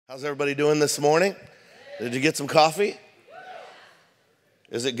How's everybody doing this morning? Did you get some coffee?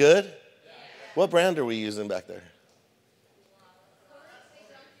 Is it good? What brand are we using back there?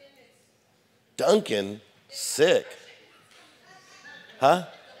 Dunkin'? Sick. Huh?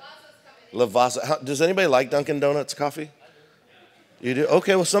 Lavazza. Does anybody like Dunkin' Donuts coffee? You do?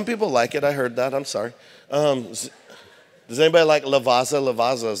 Okay, well, some people like it. I heard that. I'm sorry. Does anybody like Lavazza?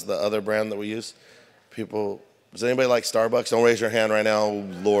 Lavazza is the other brand that we use. Does anybody like Starbucks? Don't raise your hand right now. Oh,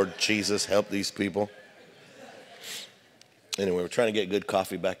 Lord Jesus, help these people. Anyway, we're trying to get good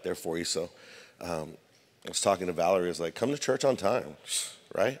coffee back there for you. So I was talking to Valerie. I was like, come to church on time,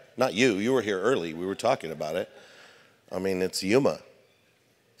 right? Not you. You were here early. We were talking about it. I mean, it's Yuma.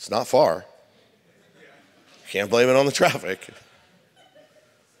 It's not far. Can't blame it on the traffic.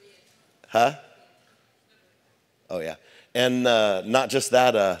 Huh? Oh, yeah. And not just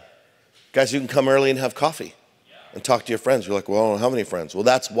that, guys, you can come early and have coffee and talk to your friends. You're like, well, I don't have any friends. Well,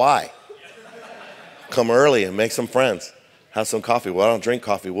 that's why. Come early and make some friends. Have some coffee. Well, I don't drink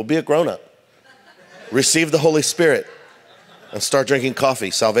coffee. Well, be a grown-up. Receive the Holy Spirit and start drinking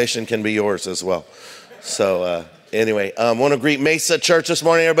coffee. Salvation can be yours as well. So anyway, I want to greet Mesa Church this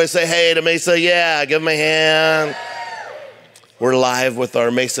morning. Everybody say hey to Mesa. Yeah, give them a hand. We're live with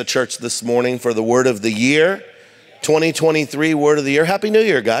our Mesa Church this morning for the Word of the Year. 2023 Word of the Year. Happy New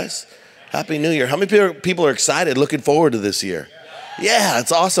Year, guys. Happy New Year. How many people are excited, looking forward to this year? Yeah,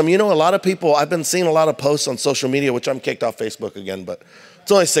 it's awesome. You know, a lot of people, I've been seeing a lot of posts on social media, which I'm kicked off Facebook again, but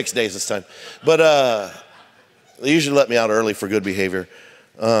it's only 6 days this time. But they usually let me out early for good behavior.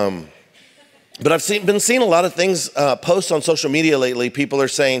 But I've been seeing a lot of things, posts on social media lately. People are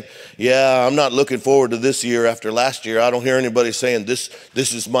saying, yeah, I'm not looking forward to this year after last year. I don't hear anybody saying this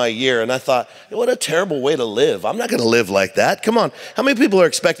is my year. And I thought, what a terrible way to live. I'm not going to live like that. Come on. How many people are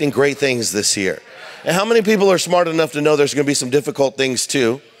expecting great things this year? And how many people are smart enough to know there's going to be some difficult things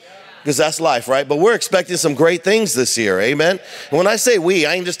too? Because that's life, right? But we're expecting some great things this year, amen? And when I say we,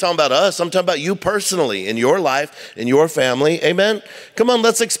 I ain't just talking about us. I'm talking about you personally, in your life, in your family, amen? Come on,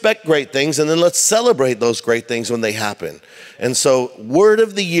 let's expect great things, and then let's celebrate those great things when they happen. And so, Word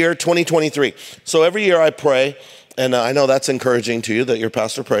of the Year 2023. So every year I pray, and I know that's encouraging to you that your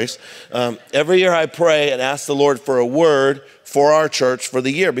pastor prays. Every year I pray and ask the Lord for a word for our church for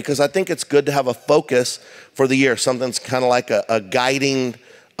the year, because I think it's good to have a focus for the year. Something's kind of like a guiding.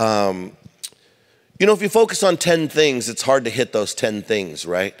 You know, if you focus on 10 things, it's hard to hit those 10 things,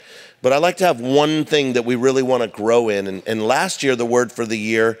 right? But I like to have one thing that we really want to grow in. And last year, the word for the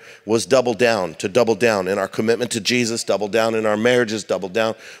year was double down, to double down in our commitment to Jesus, double down in our marriages, double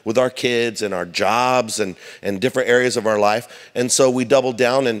down with our kids and our jobs and different areas of our life. And so we doubled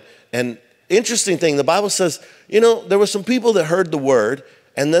down. And interesting thing, the Bible says, you know, there were some people that heard the word,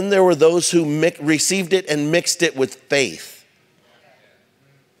 and then there were those who received it and mixed it with faith.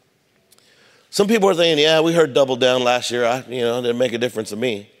 Some people are thinking, yeah, we heard double down last year. It didn't make a difference to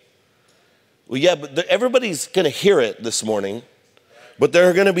me. Well, yeah, but everybody's going to hear it this morning. But there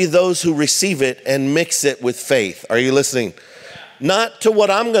are going to be those who receive it and mix it with faith. Are you listening? Not to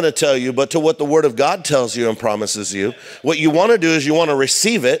what I'm going to tell you, but to what the Word of God tells you and promises you. What you want to do is you want to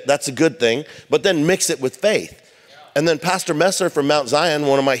receive it. That's a good thing. But then mix it with faith. And then Pastor Messer from Mount Zion,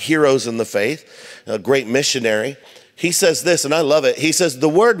 one of my heroes in the faith, a great missionary, he says this, and I love it. He says, the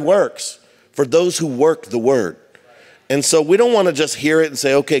Word works for those who work the word. And so we don't want to just hear it and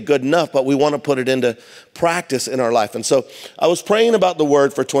say, okay, good enough, but we want to put it into practice in our life. And so I was praying about the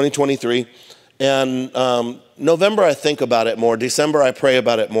word for 2023, and November I think about it more. December I pray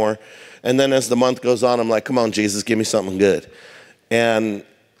about it more. And then as the month goes on, I'm like, come on, Jesus, give me something good. And,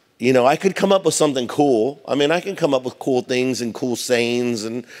 you know, I could come up with something cool. I mean, I can come up with cool things and cool sayings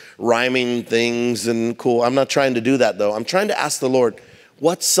and rhyming things and cool. I'm not trying to do that, though. I'm trying to ask the Lord,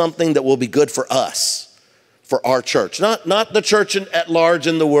 what's something that will be good for us, for our church? Not the church at large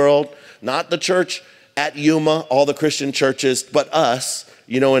in the world, not the church at Yuma, all the Christian churches, but us,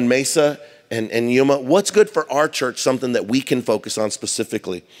 you know, in Mesa and Yuma. What's good for our church, something that we can focus on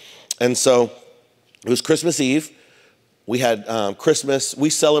specifically? And so it was Christmas Eve. We had Christmas. We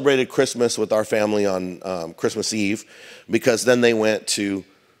celebrated Christmas with our family on Christmas Eve, because then they went to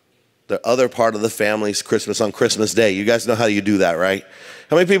the other part of the family's Christmas on Christmas Day. You guys know how you do that, right?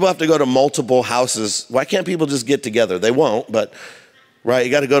 How many people have to go to multiple houses? Why can't people just get together? They won't, but right,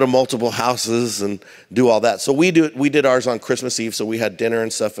 you got to go to multiple houses and do all that. So we did ours on Christmas Eve. So we had dinner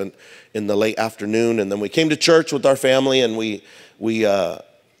and stuff in the late afternoon, and then we came to church with our family, and we had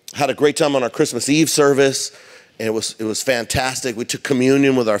a great time on our Christmas Eve service, and it was fantastic. We took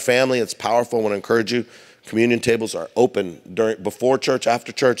communion with our family. It's powerful. I want to encourage you. Communion tables are open before church,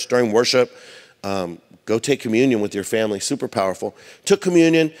 after church, during worship. Go take communion with your family, super powerful. Took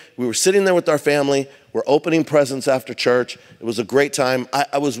communion. We were sitting there with our family. We're opening presents after church. It was a great time.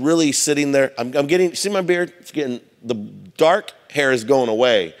 I was really sitting there. I'm getting, see my beard? It's getting, the dark hair is going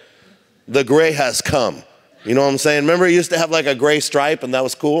away. The gray has come. You know what I'm saying? Remember it used to have like a gray stripe and that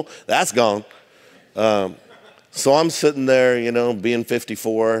was cool? That's gone. So I'm sitting there, you know, being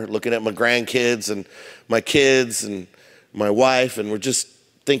 54, looking at my grandkids and my kids and my wife, and we're just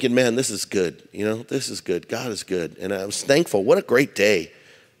thinking, man, this is good. You know, this is good. God is good. And I was thankful. What a great day,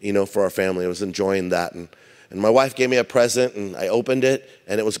 you know, for our family. I was enjoying that. And my wife gave me a present, and I opened it,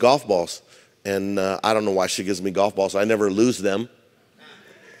 and it was golf balls. And I don't know why she gives me golf balls. I never lose them.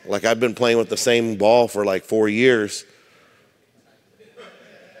 Like, I've been playing with the same ball for like 4 years.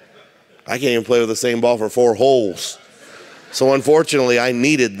 I can't even play with the same ball for 4 holes. So unfortunately, I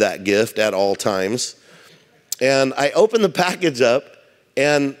needed that gift at all times. And I opened the package up,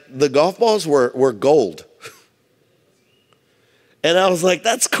 and the golf balls were gold. And I was like,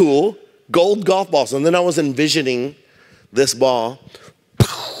 that's cool, gold golf balls. And then I was envisioning this ball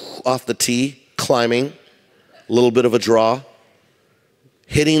off the tee, climbing, a little bit of a draw,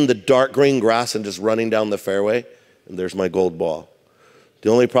 hitting the dark green grass and just running down the fairway, and there's my gold ball. The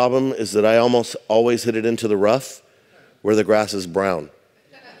only problem is that I almost always hit it into the rough where the grass is brown.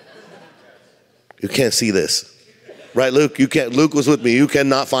 You can't see this. Right, Luke? You can't. Luke was with me. You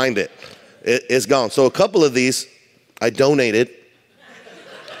cannot find it. It's gone. So a couple of these I donated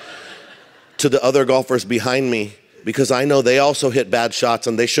to the other golfers behind me because I know they also hit bad shots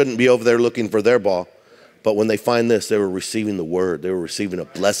and they shouldn't be over there looking for their ball. But when they find this, they were receiving the word. They were receiving a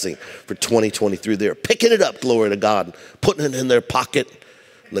blessing for 2023. They were picking it up, glory to God, putting it in their pocket.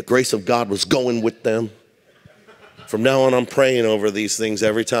 And the grace of God was going with them. From now on, I'm praying over these things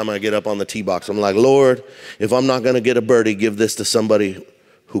every time I get up on the tee box. I'm like, Lord, if I'm not going to get a birdie, give this to somebody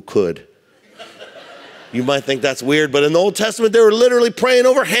who could. You might think that's weird, but in the Old Testament, they were literally praying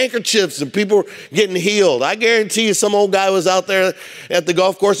over handkerchiefs and people were getting healed. I guarantee you some old guy was out there at the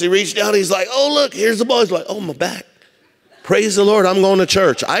golf course. He reached out. He's like, oh, look, here's the ball. He's like, oh, my back. Praise the Lord. I'm going to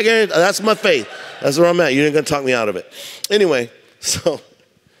church. I guarantee that's my faith. That's where I'm at. You're not going to talk me out of it. Anyway, so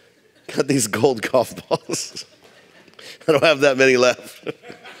got these gold golf balls. I don't have that many left.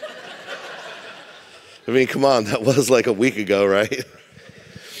 I mean, come on, that was like a week ago, right?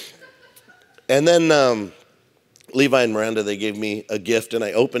 And then Levi and Miranda, they gave me a gift, and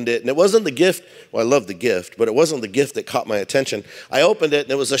I opened it, and it wasn't the gift. Well, I love the gift, but it wasn't the gift that caught my attention. I opened it,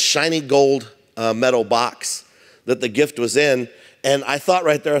 and it was a shiny gold metal box that the gift was in, and I thought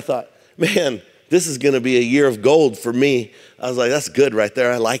right there, I thought, man, this is going to be a year of gold for me. I was like, that's good right there.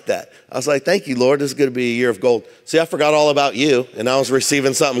 I like that. I was like, thank you, Lord. This is going to be a year of gold. See, I forgot all about you, and I was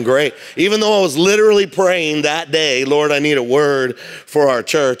receiving something great. Even though I was literally praying that day, Lord, I need a word for our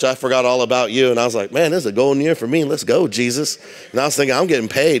church, I forgot all about you. And I was like, man, this is a golden year for me. Let's go, Jesus. And I was thinking, I'm getting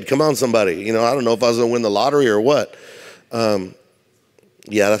paid. Come on, somebody. You know, I don't know if I was going to win the lottery or what. Yeah,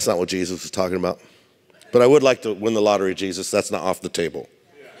 that's not what Jesus was talking about. But I would like to win the lottery, Jesus. That's not off the table.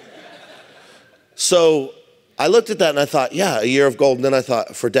 So I looked at that and I thought, yeah, a year of gold. And then I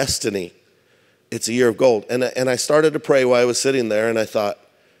thought, for Destiny, it's a year of gold. And I started to pray while I was sitting there, and I thought,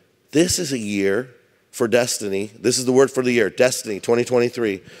 this is a year for Destiny. This is the word for the year, Destiny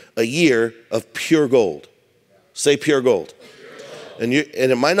 2023, a year of pure gold. Say pure gold. And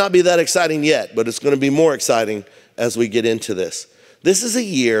it might not be that exciting yet, but it's going to be more exciting as we get into this. This is a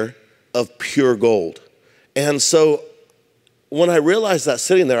year of pure gold. And so when I realized that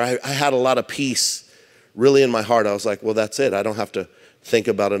sitting there, I had a lot of peace really in my heart. I was like, well, that's it. I don't have to think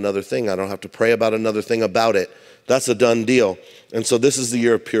about another thing. I don't have to pray about another thing about it. That's a done deal. And so this is the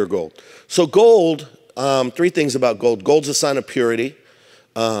year of pure gold. So gold, 3 things about gold. Gold's a sign of purity.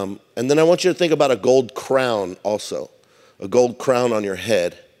 And then I want you to think about a gold crown also, a gold crown on your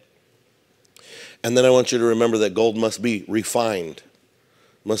head. And then I want you to remember that gold must be refined.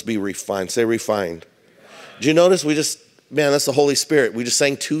 Must be refined. Say refined. Do you notice man, that's the Holy Spirit. We just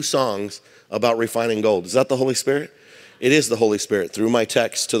sang 2 songs about refining gold. Is that the Holy Spirit? It is the Holy Spirit. Through my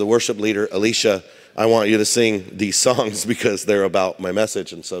text to the worship leader, Alicia, I want you to sing these songs because they're about my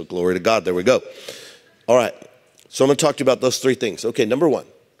message. And so glory to God. There we go. All right. So I'm going to talk to you about those 3 things. Okay, number 1,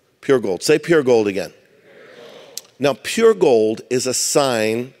 pure gold. Say pure gold again. Now, pure gold is a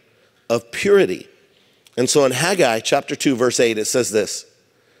sign of purity. And so in Haggai chapter 2, verse 8, it says this,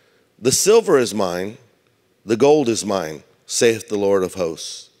 the silver is mine, the gold is mine, saith the Lord of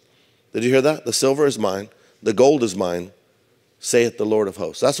hosts. Did you hear that? The silver is mine, the gold is mine, saith the Lord of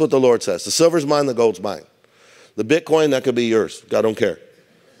hosts. That's what the Lord says. The silver is mine, the gold's mine. The Bitcoin, that could be yours. God don't care.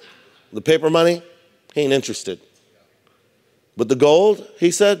 The paper money, he ain't interested. But the gold,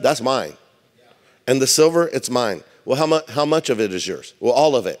 he said, that's mine. And the silver, it's mine. Well, how much of it is yours? Well,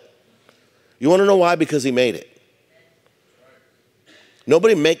 all of it. You want to know why? Because he made it.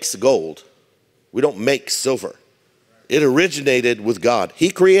 Nobody makes gold. We don't make silver. It originated with God. He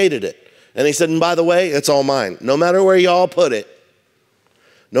created it. And he said, and by the way, it's all mine. No matter where y'all put it,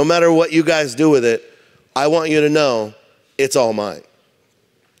 no matter what you guys do with it, I want you to know it's all mine.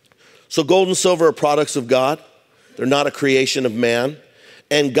 So gold and silver are products of God. They're not a creation of man.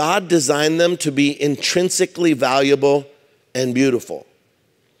 And God designed them to be intrinsically valuable and beautiful.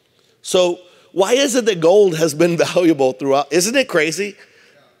 So why is it that gold has been valuable throughout? Isn't it crazy?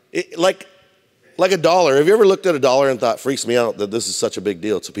 Like a dollar. Have you ever looked at a dollar and thought, freaks me out that this is such a big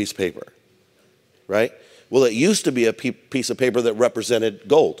deal? It's a piece of paper, right? Well, it used to be a piece of paper that represented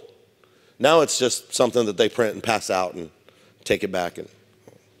gold. Now it's just something that they print and pass out and take it back. And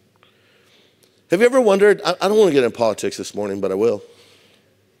have you ever wondered, I don't want to get into politics this morning, but I will.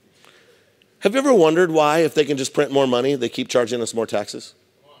 Have you ever wondered why, if they can just print more money, they keep charging us more taxes?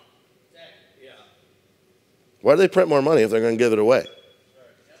 Why do they print more money if they're going to give it away?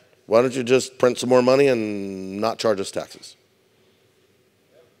 Why don't you just print some more money and not charge us taxes?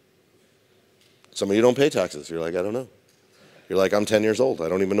 Some of you don't pay taxes. You're like, I don't know. You're like, I'm 10 years old. I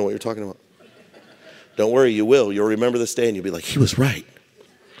don't even know what you're talking about. Don't worry, you will. You'll remember this day and you'll be like, he was right.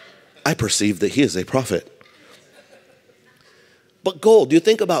 I perceive that he is a prophet. But gold, you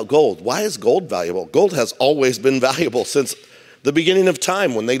think about gold. Why is gold valuable? Gold has always been valuable since the beginning of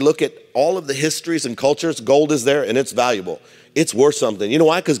time. When they look at all of the histories and cultures, gold is there and it's valuable. It's worth something. You know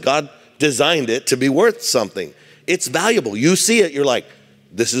why? Because God designed it to be worth something. It's valuable. You see it, you're like,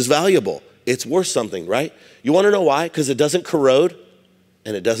 this is valuable. It's worth something, right? You want to know why? Because it doesn't corrode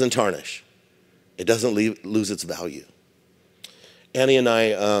and it doesn't tarnish. It doesn't lose its value. Annie and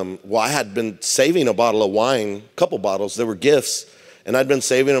I had been saving a bottle of wine, a couple bottles. They were gifts, and I'd been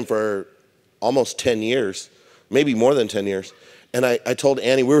saving them for almost 10 years, maybe more than 10 years. And I told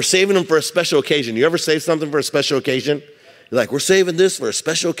Annie, we were saving them for a special occasion. You ever save something for a special occasion? You're like, we're saving this for a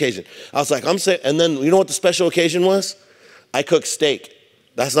special occasion. I was like, and then you know what the special occasion was? I cooked steak.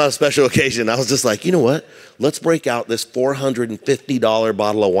 That's not a special occasion. I was just like, you know what? Let's break out this $450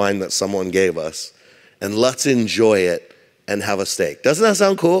 bottle of wine that someone gave us, and let's enjoy it and have a steak. Doesn't that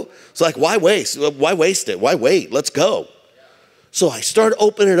sound cool? It's like, why waste? Why waste it? Why wait? Let's go. So I started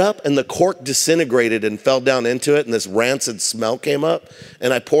opening it up, and the cork disintegrated and fell down into it, and this rancid smell came up,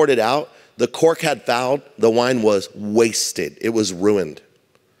 and I poured it out. The cork had fouled. The wine was wasted. It was ruined.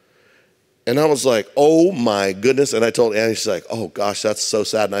 And I was like, oh my goodness. And I told Annie, she's like, oh gosh, that's so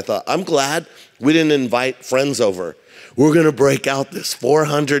sad. And I thought, I'm glad we didn't invite friends over. We're going to break out this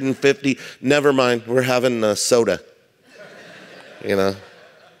 450. Never mind. We're having a soda. You know,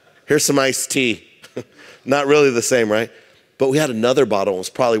 here's some iced tea. Not really the same, right? But we had another bottle. It was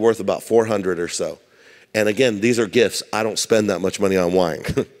probably worth about 400 or so. And again, these are gifts. I don't spend that much money on wine.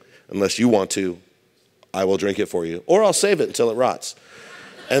 Unless you want to, I will drink it for you. Or I'll save it until it rots.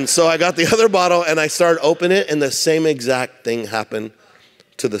 And so I got the other bottle and I started opening it, and the same exact thing happened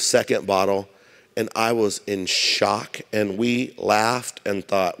to the second bottle. And I was in shock, and we laughed and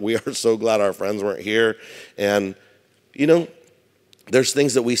thought, we are so glad our friends weren't here. And, you know, there's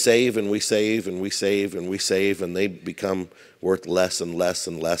things that we save and we save and we save and we save, and they become worth less and less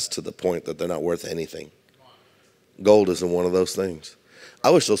and less to the point that they're not worth anything. Gold isn't one of those things. I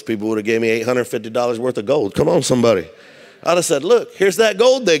wish those people would have gave me $850 worth of gold. Come on, somebody. I'd have said, look, here's that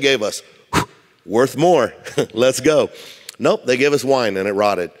gold they gave us. Worth more. Let's go. Nope, they gave us wine and it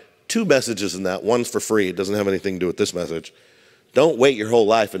rotted. 2 messages in that. One's for free. It doesn't have anything to do with this message. Don't wait your whole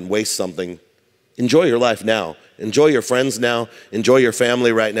life and waste something. Enjoy your life now. Enjoy your friends now. Enjoy your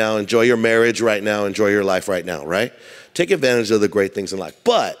family right now. Enjoy your marriage right now. Enjoy your life right now, right? Take advantage of the great things in life.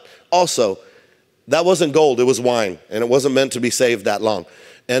 But also, that wasn't gold. It was wine. And it wasn't meant to be saved that long.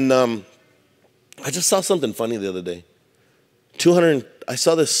 And I just saw something funny the other day. I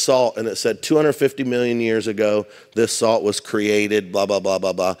saw this salt, and it said 250 million years ago, this salt was created, blah, blah, blah,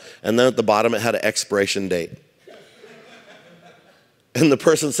 blah, blah. And then at the bottom, it had an expiration date. And the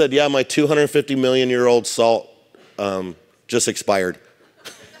person said, yeah, my 250 million year old salt just expired.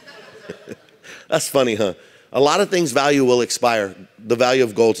 That's funny, huh? A lot of things value will expire. The value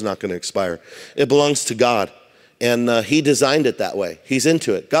of gold's not going to expire. It belongs to God. And he designed it that way. He's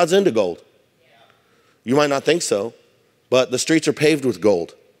into it. God's into gold. You might not think so. But the streets are paved with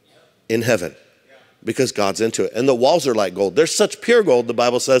gold in heaven because God's into it. And the walls are like gold. They're such pure gold, the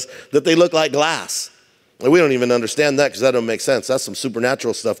Bible says, that they look like glass. And we don't even understand that because that don't make sense. That's some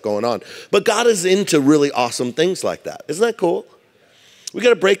supernatural stuff going on. But God is into really awesome things like that. Isn't that cool? We got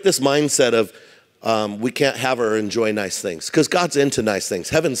to break this mindset of we can't have or enjoy nice things because God's into nice things.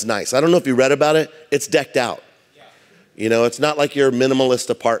 Heaven's nice. I don't know if you read about it. It's decked out. You know, it's not like your minimalist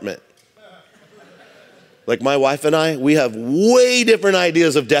apartment. Like my wife and I, we have way different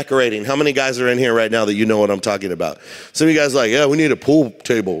ideas of decorating. How many guys are in here right now that you know what I'm talking about? Some of you guys are like, yeah, we need a pool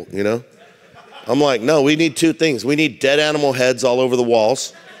table, you know? I'm like, no, we need two things. We need dead animal heads all over the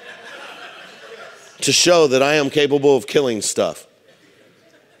walls to show that I am capable of killing stuff.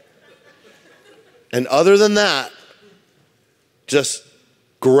 And other than that, just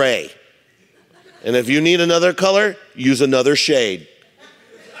gray. And if you need another color, use another shade.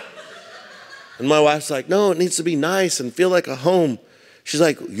 And my wife's like, no, it needs to be nice and feel like a home. She's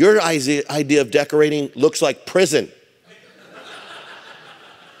like, your idea of decorating looks like prison.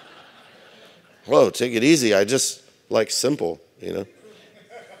 Whoa, take it easy. I just like simple, you know.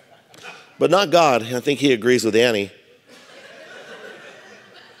 But not God. I think he agrees with Annie.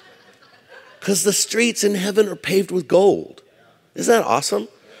 Because the streets in heaven are paved with gold. Isn't that awesome?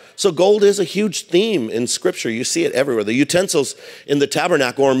 So gold is a huge theme in Scripture. You see it everywhere. The utensils in the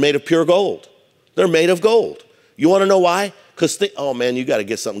tabernacle are made of pure gold. They're made of gold. You want to know why? Because, oh man, you got to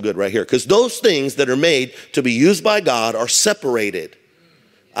get something good right here. Because those things that are made to be used by God are separated.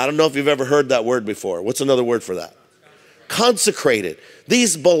 I don't know if you've ever heard that word before. What's another word for that? Consecrated.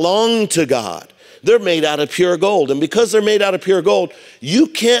 These belong to God. They're made out of pure gold. And because they're made out of pure gold, you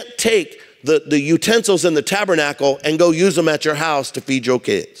can't take the utensils in the tabernacle and go use them at your house to feed your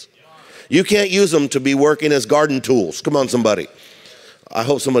kids. You can't use them to be working as garden tools. Come on, somebody. I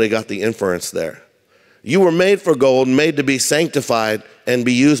hope somebody got the inference there. You were made for gold, made to be sanctified and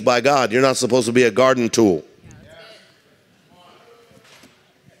be used by God. You're not supposed to be a garden tool.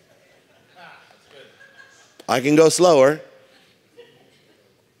 I can go slower.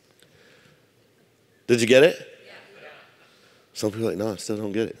 Did you get it? Some people are like, no, I still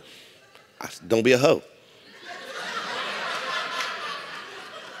don't get it. Don't be a hoe.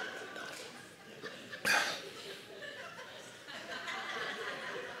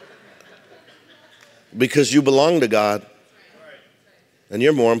 Because you belong to God, and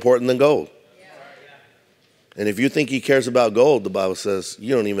you're more important than gold. And if you think he cares about gold, the Bible says,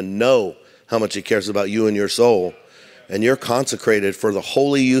 you don't even know how much he cares about you and your soul. And you're consecrated for the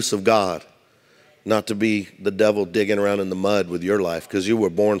holy use of God, not to be the devil digging around in the mud with your life, because you were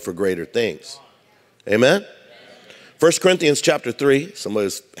born for greater things. Amen? 1 Corinthians chapter 3.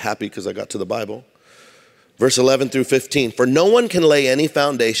 Somebody's happy because I got to the Bible. Verse 11 through 15. For no one can lay any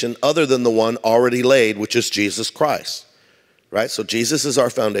foundation other than the one already laid, which is Jesus Christ. Right? So Jesus is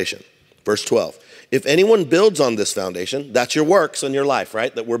our foundation. Verse 12. If anyone builds on this foundation, that's your works in your life,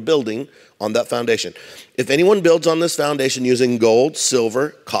 right? That we're building on that foundation. If anyone builds on this foundation using gold,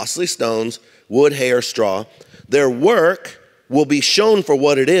 silver, costly stones, wood, hay, or straw, their work will be shown for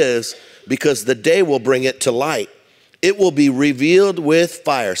what it is, because the day will bring it to light. It will be revealed with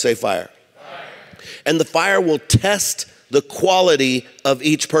fire. Say fire. And the fire will test the quality of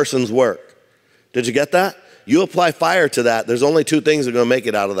each person's work. Did you get that? You apply fire to that, there's only two things that are going to make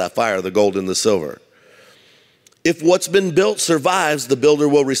it out of that fire, the gold and the silver. If what's been built survives, the builder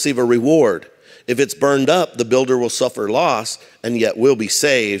will receive a reward. If it's burned up, the builder will suffer loss and yet will be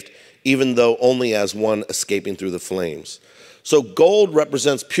saved, even though only as one escaping through the flames. So gold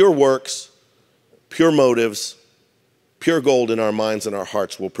represents pure works, pure motives. Pure gold in our minds and our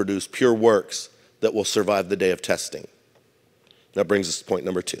hearts will produce pure works that will survive the day of testing. That brings us to point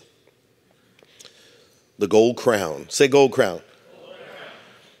number 2. The gold crown. Say gold crown. Gold crown.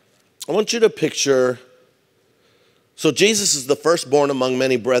 I want you to picture, so Jesus is the firstborn among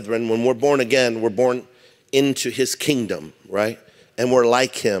many brethren. When we're born again, we're born into his kingdom, right? And we're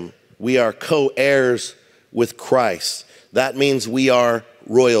like him. We are co-heirs with Christ. That means we are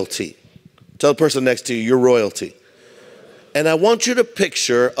royalty. Tell the person next to you, you're royalty. And I want you to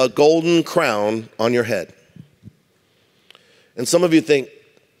picture a golden crown on your head. And some of you think,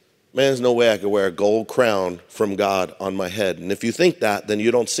 man, there's no way I could wear a gold crown from God on my head. And if you think that, then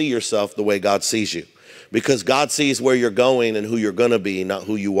you don't see yourself the way God sees you. Because God sees where you're going and who you're going to be, not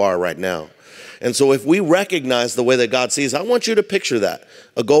who you are right now. And so if we recognize the way that God sees, I want you to picture that,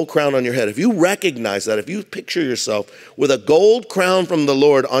 a gold crown on your head. If you recognize that, if you picture yourself with a gold crown from the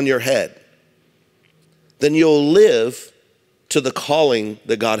Lord on your head, then you'll live to the calling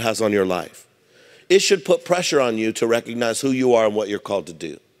that God has on your life. It should put pressure on you to recognize who you are and what you're called to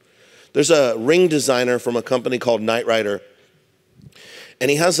do. There's a ring designer from a company called Knight Rider, and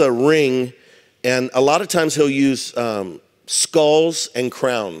he has a ring, and a lot of times he'll use skulls and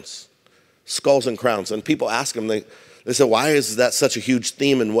crowns. Skulls and crowns. And people ask him, they said, why is that such a huge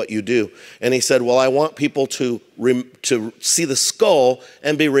theme in what you do? And he said, well, I want people to see the skull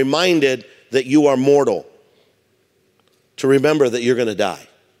and be reminded that you are mortal, to remember that you're going to die.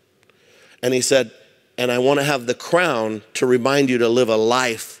 And he said, and I want to have the crown to remind you to live a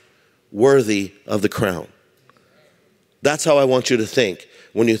life worthy of the crown. That's how I want you to think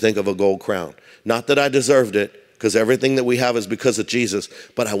when you think of a gold crown. Not that I deserved it, because everything that we have is because of Jesus,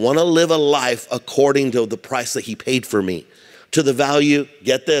 but I want to live a life according to the price that he paid for me, to the value,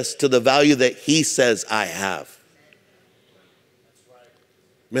 get this, to the value that he says I have.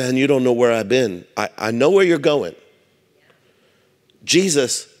 Man, you don't know where I've been. I know where you're going.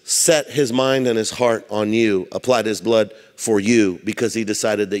 Jesus set his mind and his heart on you, applied his blood for you because he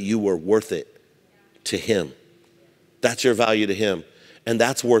decided that you were worth it to him. That's your value to him. And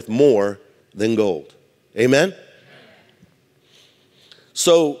that's worth more than gold. Amen?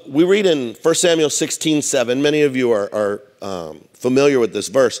 So we read in 1 Samuel 16:7. Many of you are familiar with this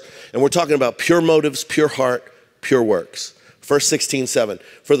verse. And we're talking about pure motives, pure heart, pure works. 1 16:7.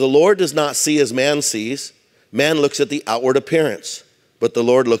 For the Lord does not see as man sees. Man looks at the outward appearance, but the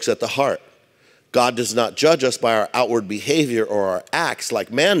Lord looks at the heart. God does not judge us by our outward behavior or our acts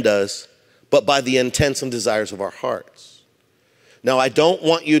like man does, but by the intents and desires of our hearts. Now, I don't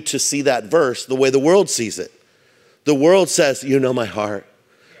want you to see that verse the way the world sees it. The world says, you know my heart.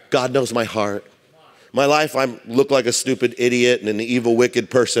 God knows my heart. My life, I look like a stupid idiot and an evil, wicked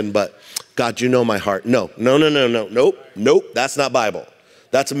person, but God, you know my heart. No. Nope, that's not Bible.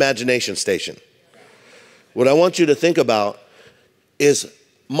 That's imagination station. What I want you to think about is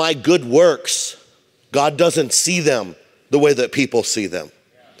my good works. God doesn't see them the way that people see them.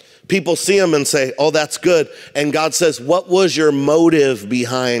 People see them and say, oh, that's good. And God says, what was your motive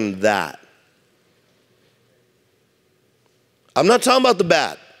behind that? I'm not talking about the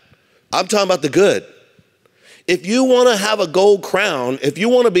bad. I'm talking about the good. If you want to have a gold crown, if you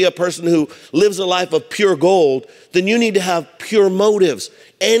want to be a person who lives a life of pure gold, then you need to have pure motives.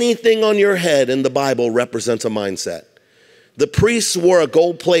 Anything on your head in the Bible represents a mindset. The priests wore a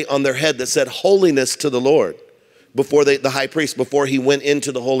gold plate on their head that said holiness to the Lord before the high priest, before he went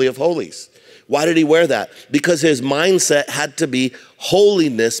into the Holy of Holies. Why did he wear that? Because his mindset had to be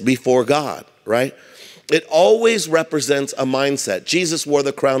holiness before God, right? It always represents a mindset. Jesus wore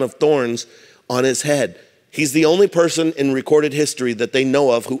the crown of thorns on his head. He's the only person in recorded history that they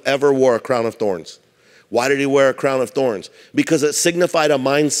know of who ever wore a crown of thorns. Why did he wear a crown of thorns? Because it signified a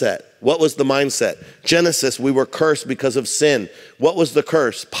mindset. What was the mindset? Genesis, we were cursed because of sin. What was the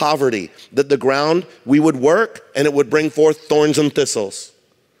curse? Poverty. That the ground, we would work and it would bring forth thorns and thistles.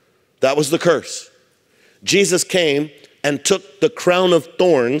 That was the curse. Jesus came and took the crown of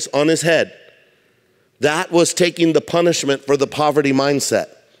thorns on his head. That was taking the punishment for the poverty mindset.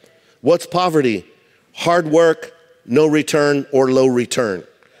 What's poverty? Hard work, no return, or low return.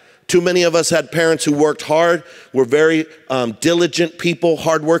 Too many of us had parents who worked hard, were very diligent people,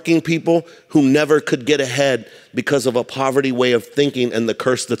 hardworking people who never could get ahead because of a poverty way of thinking and the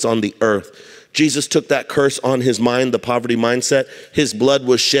curse that's on the earth. Jesus took that curse on his mind, the poverty mindset. His blood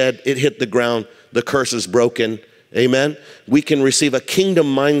was shed. It hit the ground. The curse is broken. Amen. We can receive a kingdom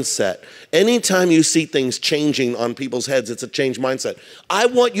mindset. Anytime you see things changing on people's heads, it's a changed mindset. I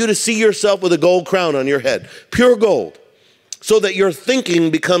want you to see yourself with a gold crown on your head, pure gold, so that your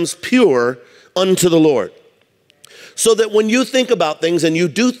thinking becomes pure unto the Lord. So that when you think about things and you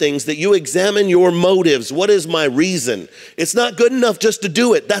do things, that you examine your motives. What is my reason? It's not good enough just to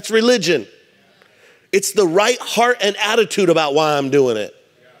do it. That's religion. It's the right heart and attitude about why I'm doing it.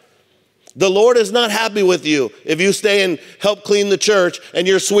 The Lord is not happy with you if you stay and help clean the church and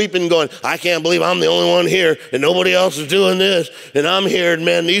you're sweeping going, I can't believe I'm the only one here and nobody else is doing this. And I'm here and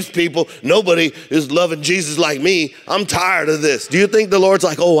man, these people, nobody is loving Jesus like me. I'm tired of this. Do you think the Lord's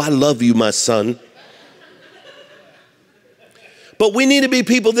like, oh, I love you, my son? But we need to be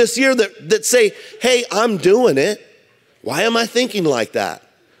people this year that say, hey, I'm doing it. Why am I thinking like that?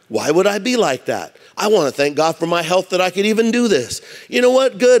 Why would I be like that? I want to thank God for my health that I could even do this. You know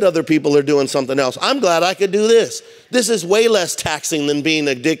what? Good, other people are doing something else. I'm glad I could do this. This is way less taxing than being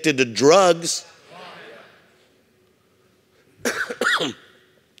addicted to drugs. I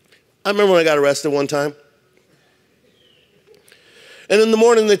remember when I got arrested one time. And in the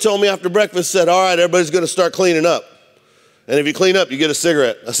morning they told me after breakfast, said, all right, everybody's going to start cleaning up. And if you clean up, you get a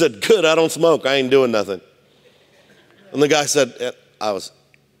cigarette. I said, good, I don't smoke. I ain't doing nothing. And the guy said, I was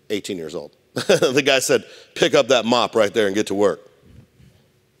 18 years old. The guy said, pick up that mop right there and get to work.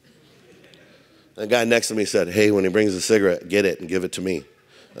 The guy next to me said, hey, when he brings a cigarette, get it and give it to me.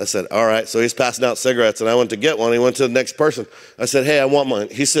 I said, all right. So he's passing out cigarettes, and I went to get one. He went to the next person. I said, hey, I want mine.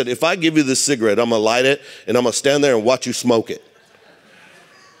 He said, if I give you this cigarette, I'm going to light it, and I'm going to stand there and watch you smoke it.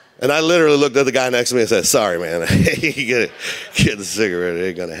 And I literally looked at the guy next to me and said, sorry, man, get the cigarette. It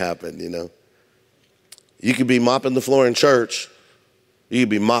ain't going to happen, you know. You could be mopping the floor in church. You could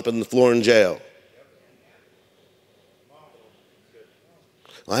be mopping the floor in jail.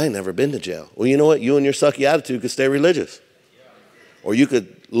 I ain't never been to jail. Well, you know what? You and your sucky attitude could stay religious. Or you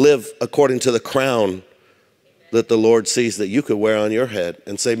could live according to the crown that the Lord sees that you could wear on your head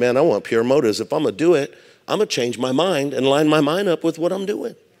and say, man, I want pure motives. If I'm going to do it, I'm going to change my mind and line my mind up with what I'm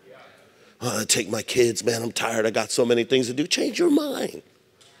doing. I take my kids, man, I'm tired. I got so many things to do. Change your mind.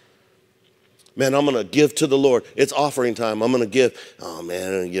 Man, I'm going to give to the Lord. It's offering time. I'm going to give. Oh, man,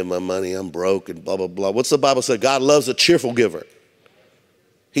 I'm going to give my money. I'm broke and blah, blah, blah. What's the Bible say? God loves a cheerful giver.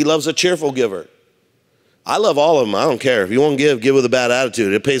 He loves a cheerful giver. I love all of them. I don't care. If you want to give with a bad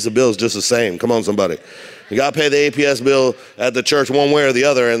attitude. It pays the bills just the same. Come on, somebody. You got to pay the APS bill at the church one way or the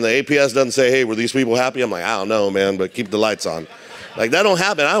other, and the APS doesn't say, hey, were these people happy? I'm like, I don't know, man, but keep the lights on. Like, that don't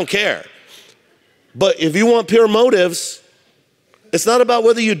happen. I don't care. But if you want pure motives, it's not about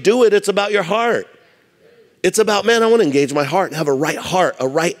whether you do it. It's about your heart. It's about, man, I want to engage my heart and have a right heart, a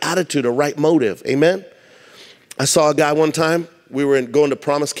right attitude, a right motive. Amen? I saw a guy one time. We were going to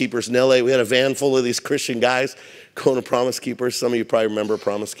Promise Keepers in LA. We had a van full of these Christian guys going to Promise Keepers. Some of you probably remember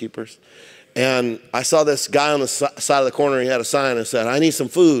Promise Keepers. And I saw this guy on the side of the corner. He had a sign that said, I need some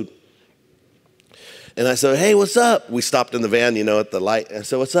food. And I said, hey, what's up? We stopped in the van, you know, at the light. And I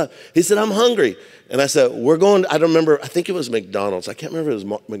said, what's up? He said, I'm hungry. And I said, we're going, I don't remember, I think it was McDonald's. I can't remember if it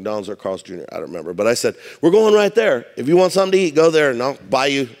was McDonald's or Carl's Jr. I don't remember. But I said, we're going right there. If you want something to eat, go there and I'll buy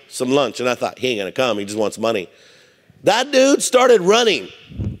you some lunch. And I thought, he ain't going to come. He just wants money. That dude started running.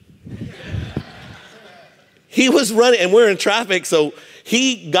 He was running, and we're in traffic, so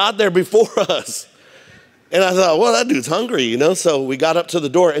he got there before us. And I thought, well, that dude's hungry, you know? So we got up to the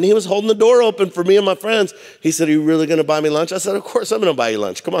door, and he was holding the door open for me and my friends. He said, are you really going to buy me lunch? I said, of course I'm going to buy you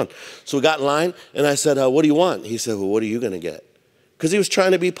lunch. Come on. So we got in line, and I said, what do you want? He said, well, what are you going to get? Because he was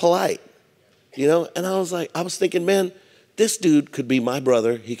trying to be polite, you know? And I was thinking, man, this dude could be my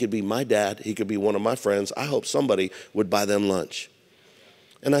brother. He could be my dad. He could be one of my friends. I hope somebody would buy them lunch.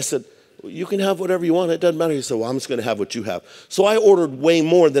 And I said, well, you can have whatever you want. It doesn't matter. He said, well, I'm just going to have what you have. So I ordered way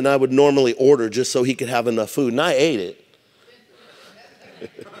more than I would normally order just so he could have enough food. And I ate it.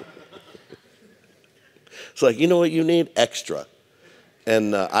 It's like, you know what you need? Extra.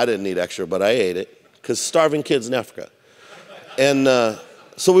 And I didn't need extra, but I ate it because starving kids in Africa. And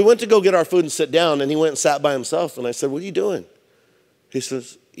so we went to go get our food and sit down, and he went and sat by himself. And I said, what are you doing? He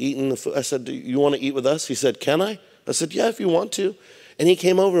says, eating the food. I said, do you want to eat with us? He said, can I? I said, yeah, if you want to. And he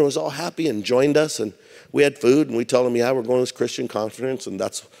came over and was all happy and joined us. And we had food, and we told him, yeah, we're going to this Christian conference, and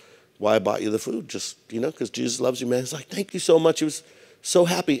that's why I bought you the food, just, you know, because Jesus loves you, man. He's like, thank you so much. He was so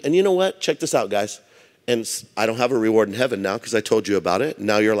happy. And you know what? Check this out, guys. And I don't have a reward in heaven now because I told you about it.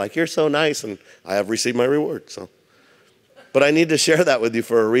 Now you're like, you're so nice, and I have received my reward, so. But I need to share that with you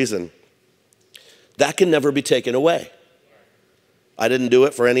for a reason. That can never be taken away. I didn't do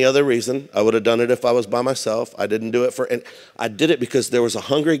it for any other reason. I would have done it if I was by myself. I didn't do it and I did it because there was a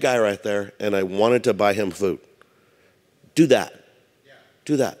hungry guy right there and I wanted to buy him food. Do that.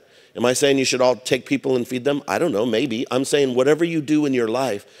 Do that. Am I saying you should all take people and feed them? I don't know, maybe. I'm saying whatever you do in your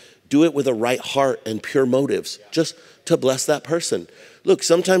life, do it with a right heart and pure motives, just to bless that person. Look,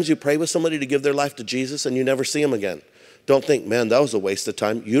 sometimes you pray with somebody to give their life to Jesus and you never see them again. Don't think, man, that was a waste of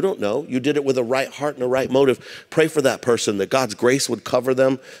time. You don't know. You did it with a right heart and a right motive. Pray for that person, that God's grace would cover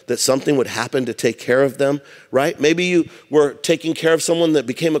them, that something would happen to take care of them, right? Maybe you were taking care of someone that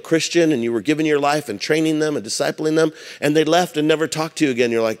became a Christian and you were giving your life and training them and discipling them, and they left and never talked to you again.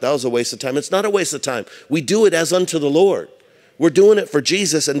 You're like, that was a waste of time. It's not a waste of time. We do it as unto the Lord. We're doing it for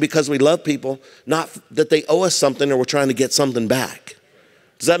Jesus and because we love people, not that they owe us something or we're trying to get something back.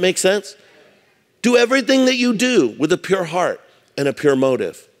 Does that make sense? Do everything that you do with a pure heart and a pure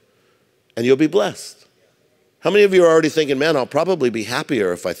motive, and you'll be blessed. How many of you are already thinking, man, I'll probably be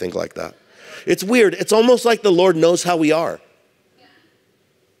happier if I think like that? It's weird. It's almost like the Lord knows how we are.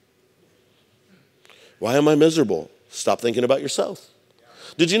 Why am I miserable? Stop thinking about yourself.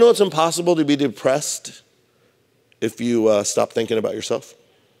 Did you know it's impossible to be depressed if you stop thinking about yourself?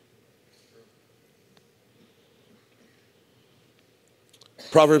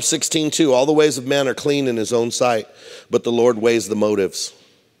 Proverbs 16:2, all the ways of man are clean in his own sight, but the Lord weighs the motives.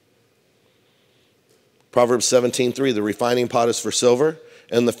 Proverbs 17:3, the refining pot is for silver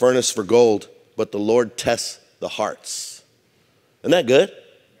and the furnace for gold, but the Lord tests the hearts. Isn't that good?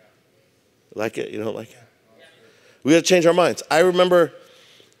 Like it? You don't like it? We got to change our minds. I remember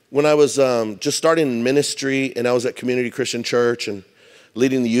when I was just starting in ministry and I was at Community Christian Church and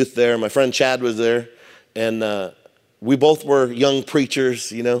leading the youth there. My friend Chad was there, and we both were young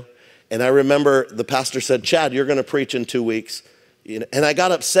preachers, you know, and I remember the pastor said, Chad, you're going to preach in 2 weeks. And I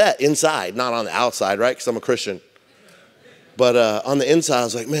got upset inside, not on the outside, right? Because I'm a Christian. But on the inside, I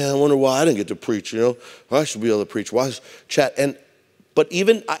was like, man, I wonder why I didn't get to preach, I should be able to preach. Why is chat? But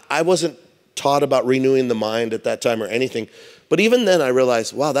even, I wasn't taught about renewing the mind at that time or anything. But even then I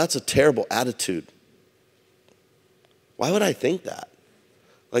realized, wow, that's a terrible attitude. Why would I think that?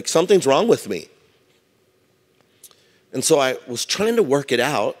 Like something's wrong with me. And so I was trying to work it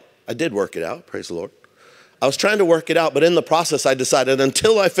out. I did work it out, praise the Lord. I was trying to work it out, but in the process I decided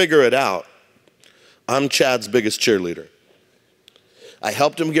until I figure it out, I'm Chad's biggest cheerleader. I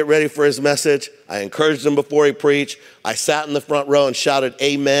helped him get ready for his message. I encouraged him before he preached. I sat in the front row and shouted,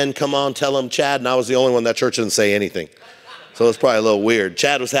 amen, come on, tell him, Chad. And I was the only one in that church didn't say anything. So it was probably a little weird.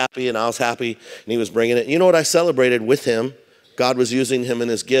 Chad was happy and I was happy and he was bringing it. You know what? I celebrated with him. God was using him in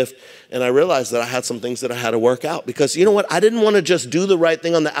his gift. And I realized that I had some things that I had to work out because you know what? I didn't want to just do the right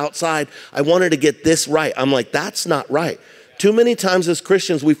thing on the outside. I wanted to get this right. I'm like, that's not right. Too many times as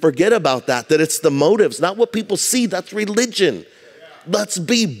Christians, we forget about that it's the motives, not what people see. That's religion. Let's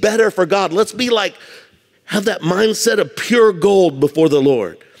be better for God. Let's be like, have that mindset of pure gold before the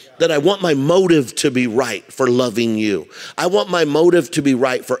Lord. That I want my motive to be right for loving you. I want my motive to be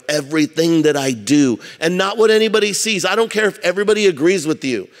right for everything that I do and not what anybody sees. I don't care if everybody agrees with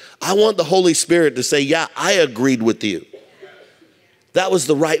you. I want the Holy Spirit to say, yeah, I agreed with you. That was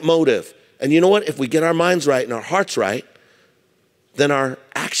the right motive. And you know what? If we get our minds right and our hearts right, then our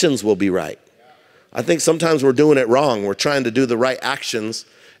actions will be right. I think sometimes we're doing it wrong. We're trying to do the right actions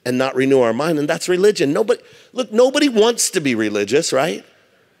and not renew our mind, and that's religion. Nobody wants to be religious, right?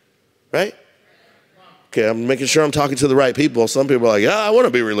 Right? Okay, I'm making sure I'm talking to the right people. Some people are like, yeah, I want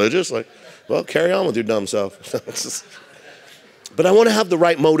to be religious. Like, well, carry on with your dumb self. But I want to have the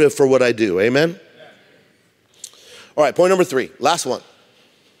right motive for what I do. Amen? All right, point number 3. Last one.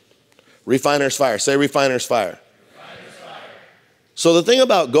 Refiner's fire. Say refiner's fire. So the thing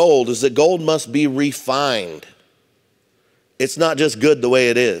about gold is that gold must be refined. It's not just good the way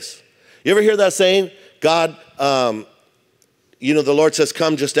it is. You ever hear that saying? God, the Lord says,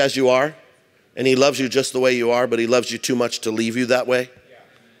 come just as you are. And he loves you just the way you are, but he loves you too much to leave you that way.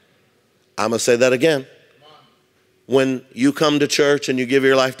 I'm going to say that again. When you come to church and you give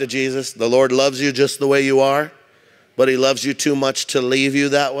your life to Jesus, the Lord loves you just the way you are, but he loves you too much to leave you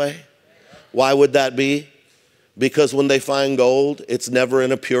that way. Why would that be? Because when they find gold, it's never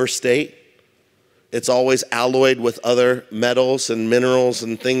in a pure state. It's always alloyed with other metals and minerals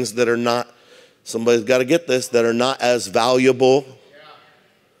and things that are not, somebody's got to get this, that are not as valuable.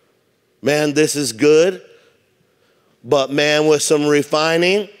 Man, this is good, but man, with some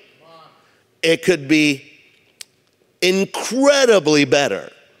refining, it could be incredibly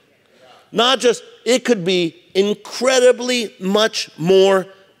better. Not just, it could be incredibly much more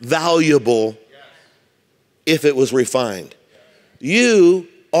valuable if it was refined. You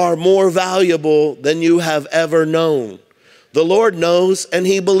are more valuable than you have ever known. The Lord knows and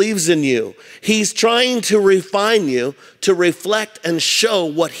he believes in you. He's trying to refine you to reflect and show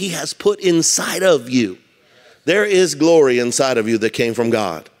what he has put inside of you. There is glory inside of you that came from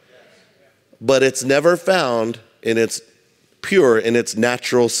God, but it's never found in its pure, in its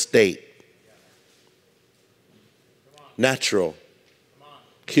natural state. Natural,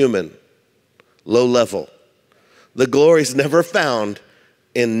 human, low level. The glory is never found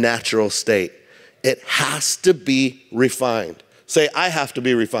in natural state. It has to be refined. Say, I have to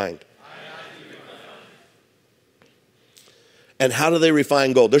be refined. And how do they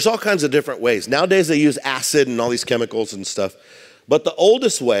refine gold? There's all kinds of different ways. Nowadays they use acid and all these chemicals and stuff. But the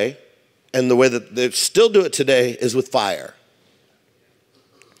oldest way, and the way that they still do it today, is with fire.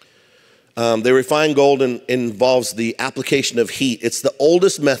 They refine gold and involves the application of heat. It's the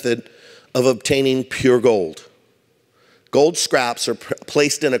oldest method of obtaining pure gold. Gold scraps are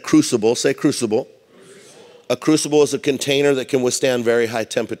placed in a crucible. Say crucible. A crucible is a container that can withstand very high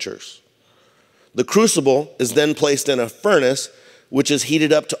temperatures. The crucible is then placed in a furnace, which is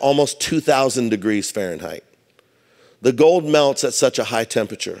heated up to almost 2,000 degrees Fahrenheit. The gold melts at such a high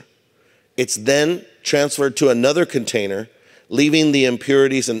temperature. It's then transferred to another container, leaving the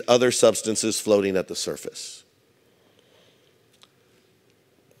impurities and other substances floating at the surface.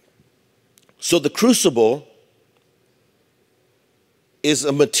 So the crucible is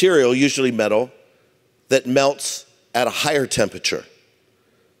a material, usually metal, that melts at a higher temperature.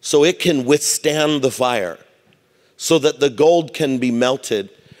 So it can withstand the fire, so that the gold can be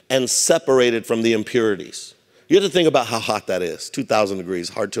melted and separated from the impurities. You have to think about how hot that is, 2,000 degrees,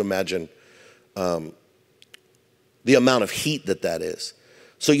 hard to imagine the amount of heat that is.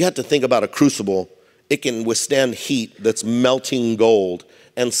 So you have to think about a crucible. It can withstand heat that's melting gold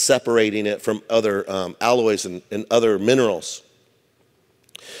and separating it from other alloys and other minerals.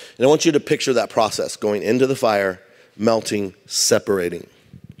 And I want you to picture that process, going into the fire, melting, separating.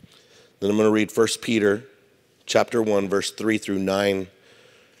 Then I'm going to read 1 Peter chapter 1, verse 3 through 9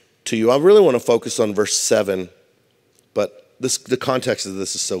 to you. I really want to focus on verse 7, but the context of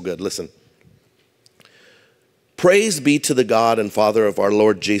this is so good. Listen. Praise be to the God and Father of our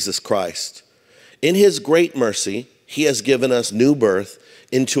Lord Jesus Christ. In his great mercy, he has given us new birth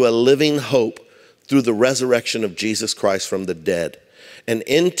into a living hope through the resurrection of Jesus Christ from the dead, and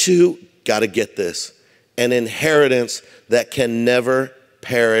into, gotta get this, an inheritance that can never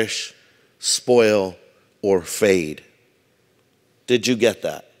perish, spoil, or fade. Did you get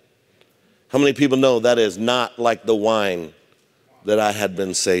that? How many people know that is not like the wine that I had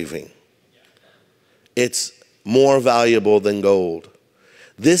been saving? It's more valuable than gold.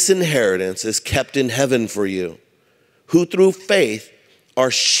 This inheritance is kept in heaven for you, who through faith are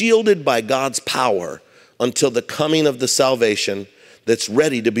shielded by God's power until the coming of the salvation that's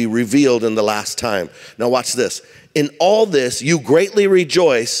ready to be revealed in the last time. Now watch this. In all this you greatly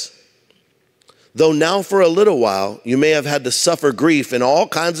rejoice, though now for a little while you may have had to suffer grief in all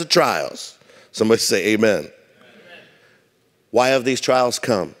kinds of trials. Somebody say amen. Amen. Why have these trials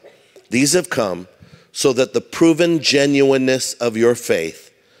come? These have come so that the proven genuineness of your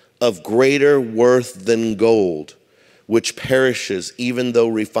faith, of greater worth than gold, which perishes even though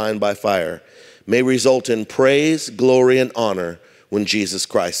refined by fire, may result in praise, glory, and honor when Jesus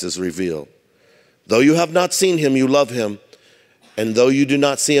Christ is revealed. Though you have not seen him, you love him. And though you do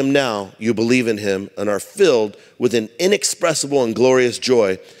not see him now, you believe in him and are filled with an inexpressible and glorious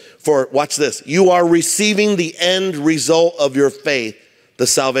joy. For, watch this, you are receiving the end result of your faith, the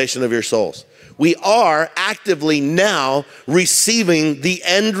salvation of your souls. We are actively now receiving the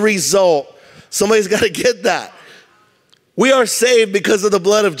end result. Somebody's got to get that. We are saved because of the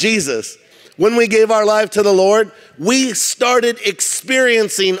blood of Jesus. When we gave our life to the Lord, we started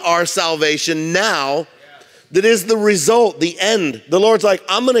experiencing our salvation now. That is the result, the end. The Lord's like,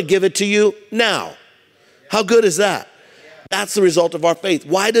 I'm going to give it to you now. How good is that? That's the result of our faith.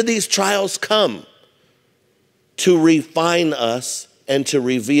 Why do these trials come? To refine us and to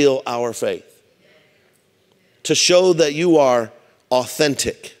reveal our faith. To show that you are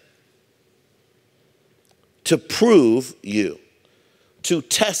authentic. To prove you. To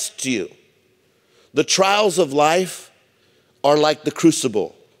test you. The trials of life are like the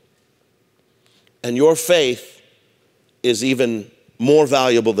crucible. And your faith is even more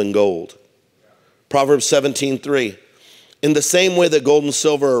valuable than gold. Proverbs 17:3. In the same way that gold and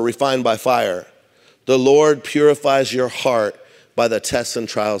silver are refined by fire, the Lord purifies your heart by the tests and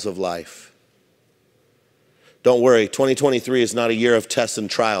trials of life. Don't worry, 2023 is not a year of tests and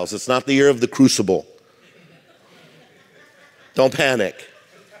trials. It's not the year of the crucible. Don't panic.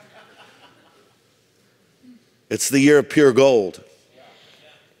 It's the year of pure gold.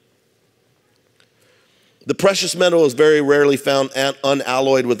 The precious metal is very rarely found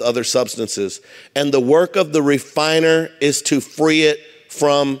unalloyed with other substances, and the work of the refiner is to free it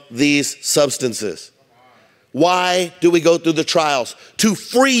from these substances. Why do we go through the trials? To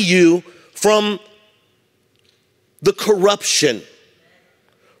free you from the corruption,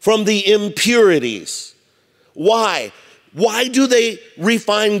 from the impurities. Why? Why do they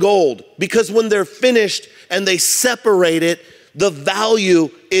refine gold? Because when they're finished and they separate it, the value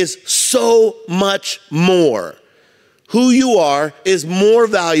is so much more. Who you are is more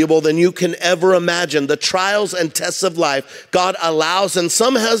valuable than you can ever imagine. The trials and tests of life God allows and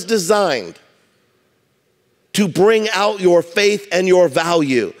some has designed to bring out your faith and your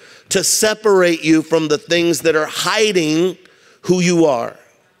value, to separate you from the things that are hiding who you are.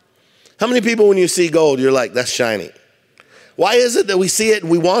 How many people, when you see gold, you're like, that's shiny? Why is it that we see it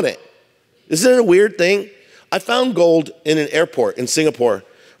and we want it? Isn't it a weird thing? I found gold in an airport in Singapore.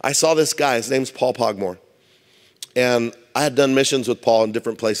 I saw this guy, his name's Paul Pogmore. And I had done missions with Paul in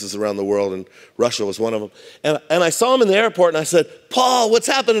different places around the world, and Russia was one of them. And I saw him in the airport, and I said, Paul, what's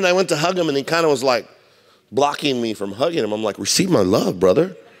happening? And I went to hug him, and he kind of was like blocking me from hugging him. I'm like, receive my love,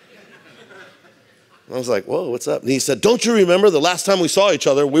 brother. And I was like, whoa, what's up? And he said, don't you remember the last time we saw each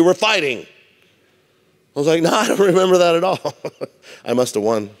other, we were fighting? I was like, no, I don't remember that at all. I must have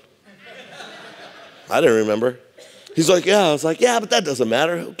won. I didn't remember. He's like, yeah. I was like, yeah, but that doesn't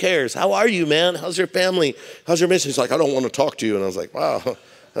matter. Who cares? How are you, man? How's your family? How's your mission? He's like, I don't want to talk to you. And I was like, wow,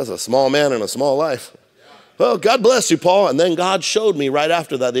 that's a small man in a small life. Well, God bless you, Paul. And then God showed me right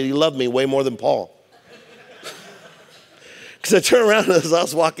after that he loved me way more than Paul. Because I turned around and as I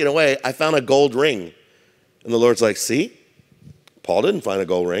was walking away, I found a gold ring. And the Lord's like, see? Paul didn't find a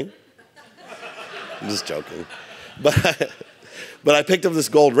gold ring. I'm just joking. But I picked up this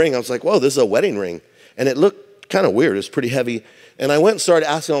gold ring. I was like, whoa, this is a wedding ring. And it looked kind of weird. It was pretty heavy. And I went and started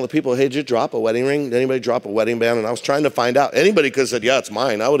asking all the people, hey, did you drop a wedding ring? Did anybody drop a wedding band? And I was trying to find out. Anybody could have said, yeah, it's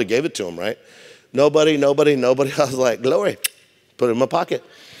mine. I would have gave it to them, right? Nobody. I was like, glory. Put it in my pocket.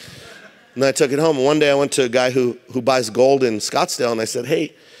 And I took it home. And one day I went to a guy who buys gold in Scottsdale, and I said,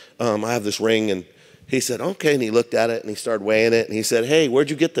 hey, I have this ring. And he said, okay. And he looked at it, and he started weighing it. And he said, hey, where'd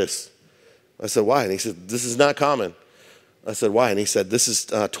you get this? I said, why? And he said, this is not common. I said, why? And he said, this is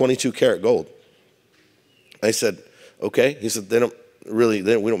 22 karat gold. I said, okay. He said,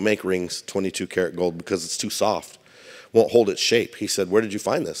 we don't make rings 22 karat gold because it's too soft. Won't hold its shape. He said, where did you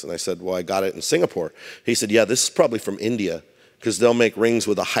find this? And I said, well, I got it in Singapore. He said, yeah, this is probably from India because they'll make rings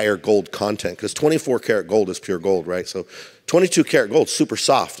with a higher gold content because 24 karat gold is pure gold, right? So 22 karat gold is super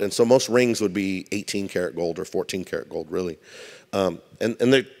soft. And so most rings would be 18 karat gold or 14 karat gold, really. And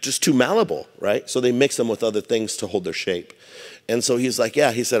they're just too malleable, right? So they mix them with other things to hold their shape. And so he's like,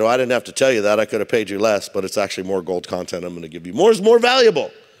 yeah. He said, oh, I didn't have to tell you that. I could have paid you less, but it's actually more gold content. I'm going to give you more. It's more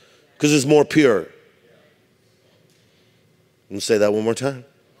valuable because it's more pure. I'm going to say that one more time.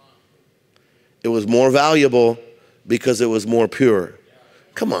 It was more valuable because it was more pure.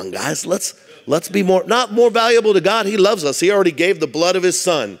 Come on, guys. Let's be not more valuable to God. He loves us. He already gave the blood of his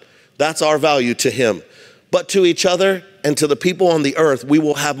son. That's our value to him. But to each other and to the people on the earth,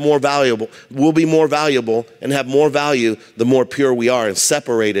 we'll be more valuable and have more value the more pure we are and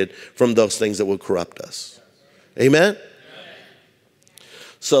separated from those things that will corrupt us. Amen?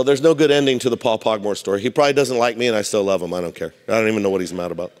 So there's no good ending to the Paul Pogmore story. He probably doesn't like me and I still love him. I don't care. I don't even know what he's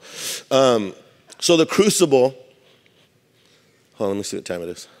mad about. So the crucible, let me see what time it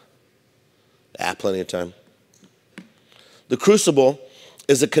is. Plenty of time. The crucible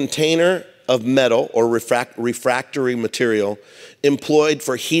is a container of metal or refractory material employed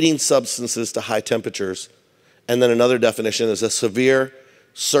for heating substances to high temperatures. And then another definition is a severe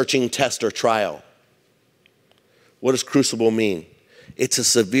searching test or trial. What does crucible mean? It's a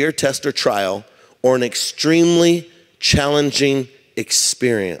severe test or trial or an extremely challenging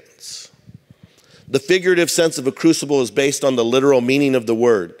experience. The figurative sense of a crucible is based on the literal meaning of the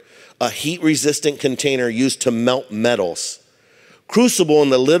word, a heat-resistant container used to melt metals. Crucible in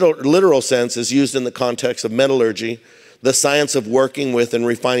the literal sense is used in the context of metallurgy, the science of working with and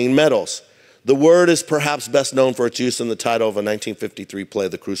refining metals. The word is perhaps best known for its use in the title of a 1953 play,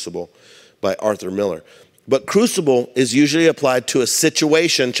 The Crucible, by Arthur Miller. But crucible is usually applied to a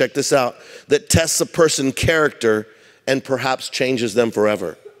situation, check this out, that tests a person's character and perhaps changes them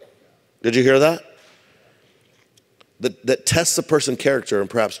forever. Did you hear that? That tests a person's character and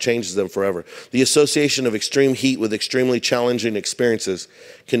perhaps changes them forever. The association of extreme heat with extremely challenging experiences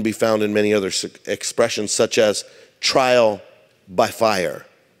can be found in many other expressions, such as trial by fire.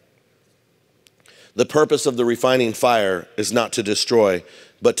 The purpose of the refining fire is not to destroy,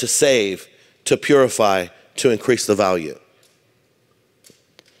 but to save, to purify, to increase the value.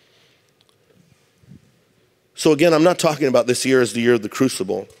 So again, I'm not talking about this year as the year of the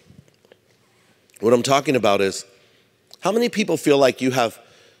crucible. What I'm talking about is, how many people feel like you have,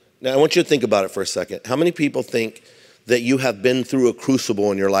 now I want you to think about it for a second. How many people think that you have been through a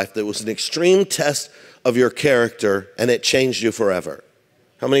crucible in your life that was an extreme test of your character and it changed you forever?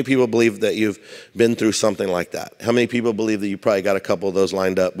 How many people believe that you've been through something like that? How many people believe that you probably got a couple of those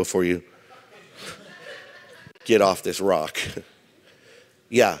lined up before you get off this rock?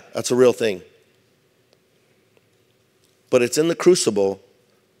 Yeah, that's a real thing. But it's in the crucible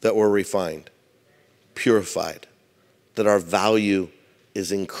that we're refined, purified, that our value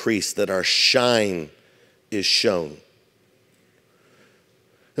is increased, that our shine is shown.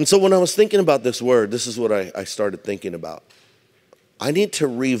 And so when I was thinking about this word, this is what I started thinking about. I need to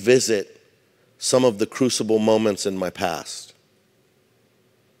revisit some of the crucible moments in my past.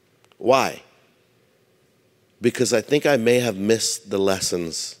 Why? Because I think I may have missed the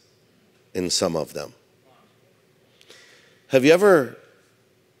lessons in some of them. Have you ever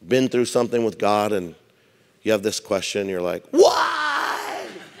been through something with God and you have this question, you're like, what?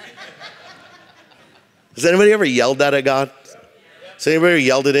 Has anybody ever yelled that at God? Has anybody ever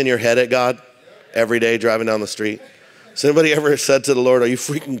yelled it in your head at God every day driving down the street? Has anybody ever said to the Lord, are you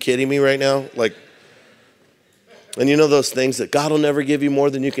freaking kidding me right now? And you know those things that God will never give you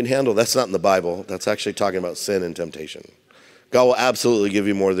more than you can handle? That's not in the Bible. That's actually talking about sin and temptation. God will absolutely give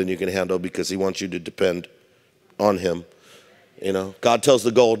you more than you can handle because he wants you to depend on him. You know, God tells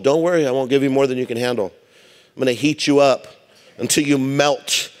the gold, don't worry, I won't give you more than you can handle. I'm going to heat you up until you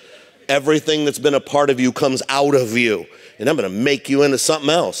melt. Everything that's been a part of you comes out of you. And I'm going to make you into something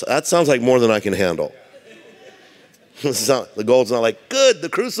else. That sounds like more than I can handle. The gold's not like, good, the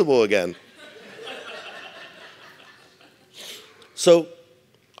crucible again. So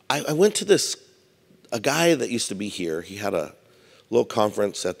I went to this a guy that used to be here, he had a little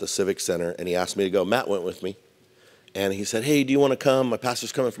conference at the Civic Center, and he asked me to go. Matt went with me. And he said, hey, do you want to come? My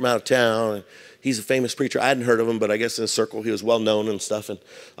pastor's coming from out of town. And he's a famous preacher. I hadn't heard of him, but I guess in his circle he was well known and stuff. And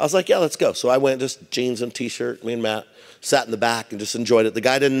I was like, yeah, let's go. So I went, just jeans and T-shirt. Me and Matt sat in the back and just enjoyed it. The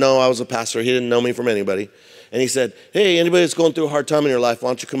guy didn't know I was a pastor. He didn't know me from anybody. And he said, hey, anybody that's going through a hard time in your life, why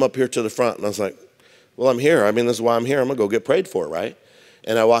don't you come up here to the front? And I was like, well, I'm here. I mean, this is why I'm here. I'm going to go get prayed for, right?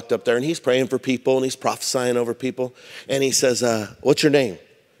 And I walked up there, and he's praying for people, and he's prophesying over people. And he says, what's your name?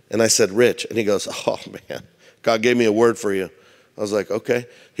 And I said, Rich. And he goes, oh, man, God gave me a word for you. I was like, okay.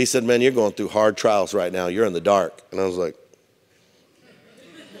 He said, man, you're going through hard trials right now. You're in the dark. And I was like,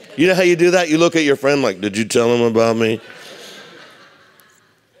 you know how you do that? You look at your friend like, did you tell him about me?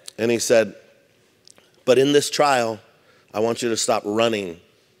 And he said, but in this trial, I want you to stop running,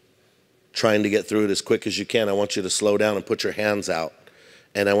 trying to get through it as quick as you can. I want you to slow down and put your hands out.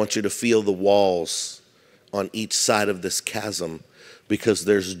 And I want you to feel the walls on each side of this chasm, because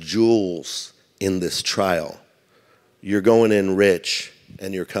there's jewels in this trial. You're going in rich,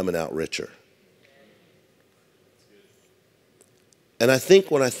 and you're coming out richer. And I think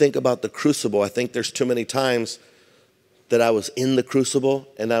when I think about the crucible, I think there's too many times that I was in the crucible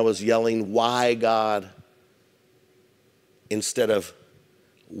and I was yelling, why, God, instead of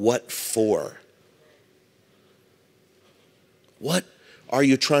what for? What are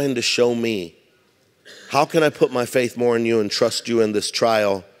you trying to show me? How can I put my faith more in you and trust you in this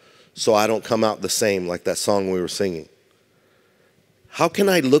trial so I don't come out the same, like that song we were singing? How can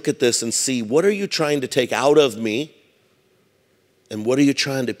I look at this and see, what are you trying to take out of me? And what are you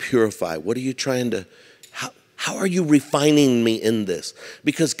trying to purify? What are you trying to, how are you refining me in this?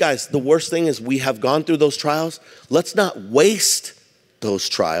 Because guys, the worst thing is we have gone through those trials. Let's not waste those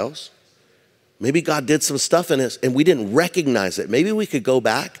trials. Maybe God did some stuff in us and we didn't recognize it. Maybe we could go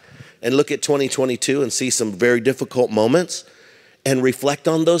back and look at 2022 and see some very difficult moments and reflect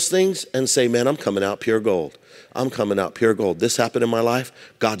on those things and say, man, I'm coming out pure gold. I'm coming out pure gold. This happened in my life.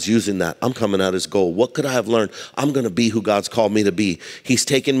 God's using that. I'm coming out as gold. What could I have learned? I'm going to be who God's called me to be. He's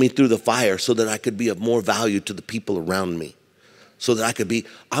taken me through the fire so that I could be of more value to the people around me. So that I could be,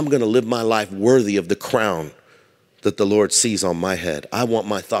 I'm going to live my life worthy of the crown that the Lord sees on my head. I want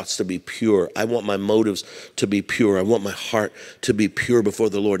my thoughts to be pure. I want my motives to be pure. I want my heart to be pure before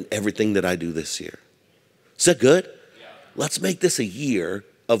the Lord in everything that I do this year. Is that good? Yeah. Let's make this a year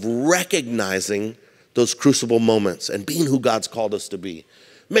of recognizing those crucible moments and being who God's called us to be.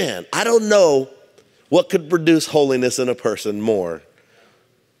 Man, I don't know what could produce holiness in a person more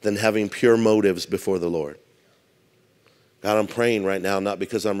than having pure motives before the Lord. God, I'm praying right now, not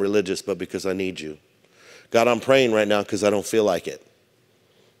because I'm religious, but because I need you. God, I'm praying right now because I don't feel like it.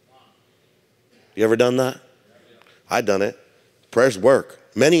 You ever done that? I've done it. Prayers work.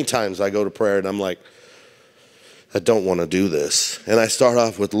 Many times I go to prayer and I'm like, I don't want to do this. And I start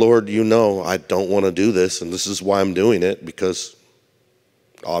off with, Lord, you know I don't want to do this, and this is why I'm doing it, because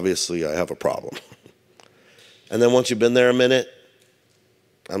obviously I have a problem. And then once you've been there a minute,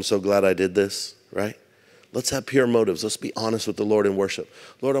 I'm so glad I did this, right? Let's have pure motives. Let's be honest with the Lord in worship.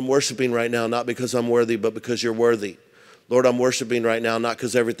 Lord, I'm worshiping right now, not because I'm worthy, but because you're worthy. Lord, I'm worshiping right now, not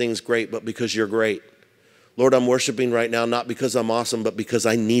because everything's great, but because you're great. Lord, I'm worshiping right now, not because I'm awesome, but because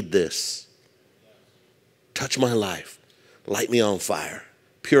I need this. Touch my life. Light me on fire.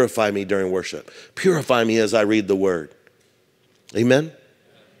 Purify me during worship. Purify me as I read the word. Amen?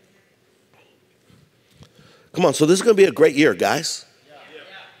 Come on, so this is going to be a great year, guys.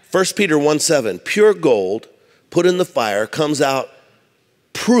 1 Peter 1:7, pure gold put in the fire comes out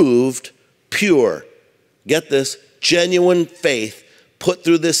proved pure. Get this, genuine faith put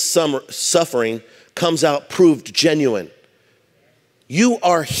through this suffering comes out proved genuine. You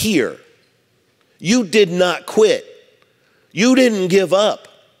are here. You did not quit. You didn't give up.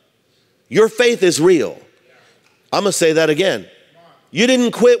 Your faith is real. I'm going to say that again. You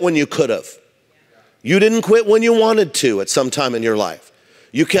didn't quit when you could have. You didn't quit when you wanted to at some time in your life.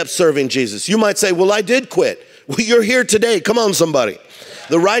 You kept serving Jesus. You might say, well, I did quit. Well, you're here today. Come on, somebody.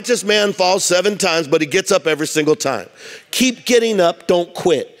 The righteous man falls 7 times, but he gets up every single time. Keep getting up. Don't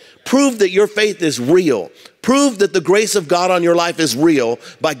quit. Prove that your faith is real. Prove that the grace of God on your life is real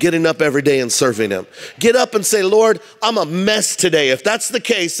by getting up every day and serving him. Get up and say, Lord, I'm a mess today. If that's the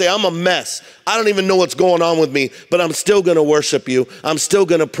case, say, I'm a mess. I don't even know what's going on with me, but I'm still going to worship you. I'm still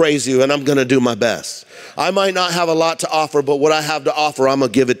going to praise you, and I'm going to do my best. I might not have a lot to offer, but what I have to offer, I'm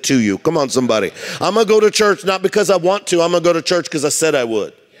going to give it to you. Come on, somebody. I'm going to go to church not because I want to. I'm going to go to church because I said I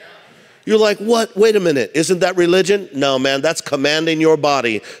would. You're like, what? Wait a minute. Isn't that religion? No, man, that's commanding your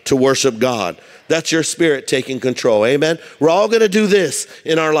body to worship God. That's your spirit taking control. Amen. We're all going to do this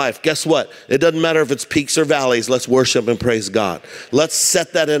in our life. Guess what? It doesn't matter if it's peaks or valleys. Let's worship and praise God. Let's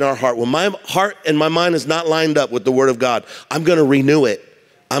set that in our heart. When my heart and my mind is not lined up with the word of God, I'm going to renew it.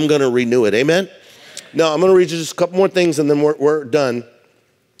 I'm going to renew it. Amen. Now, I'm going to read you just a couple more things and then we're done.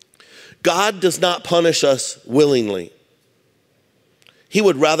 God does not punish us willingly. He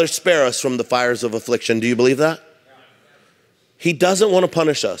would rather spare us from the fires of affliction. Do you believe that? He doesn't want to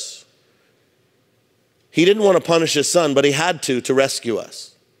punish us. He didn't want to punish his son, but he had to rescue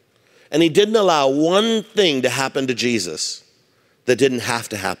us. And he didn't allow one thing to happen to Jesus that didn't have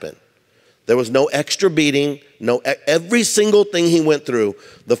to happen. There was no extra beating, every single thing he went through,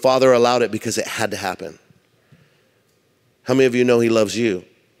 the Father allowed it because it had to happen. How many of you know he loves you?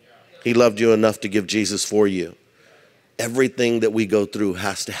 He loved you enough to give Jesus for you. Everything that we go through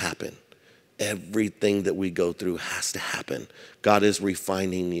has to happen. Everything that we go through has to happen. God is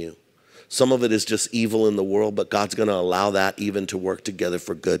refining you. Some of it is just evil in the world, but God's going to allow that even to work together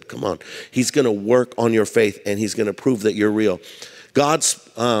for good. Come on. He's going to work on your faith, and he's going to prove that you're real. God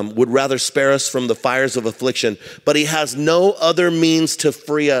would rather spare us from the fires of affliction, but he has no other means to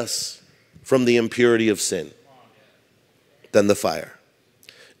free us from the impurity of sin than the fire.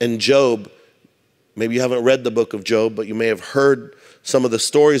 And Job, maybe you haven't read the book of Job, but you may have heard some of the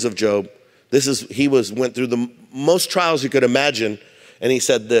stories of Job. He went through the most trials you could imagine, and he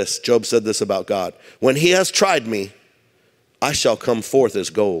said this. Job said this about God: when he has tried me, I shall come forth as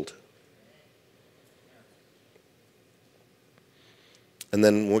gold. And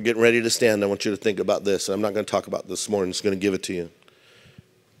then we're getting ready to stand. I want you to think about this. I'm not going to talk about this morning. I'm just going to give it to you.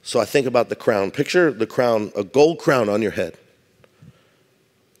 So I think about the crown. Picture the crown, a gold crown on your head.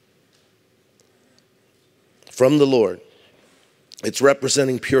 From the Lord. It's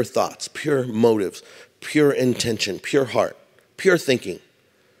representing pure thoughts, pure motives, pure intention, pure heart, pure thinking.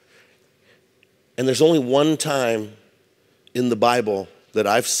 And there's only one time in the Bible that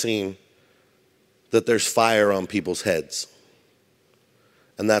I've seen that there's fire on people's heads.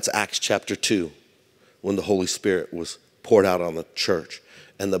 And that's Acts chapter 2, when the Holy Spirit was poured out on the church.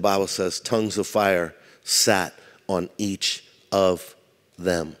 And the Bible says tongues of fire sat on each of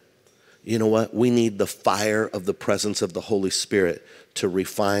them. You know what? We need the fire of the presence of the Holy Spirit to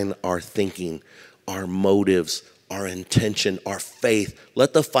refine our thinking, our motives, our intention, our faith.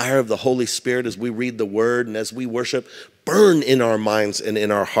 Let the fire of the Holy Spirit, as we read the word and as we worship, burn in our minds and in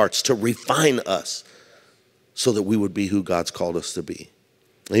our hearts to refine us so that we would be who God's called us to be.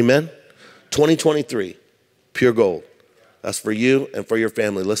 Amen? 2023, pure gold. That's for you and for your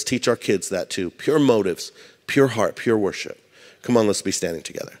family. Let's teach our kids that too. Pure motives, pure heart, pure worship. Come on, let's be standing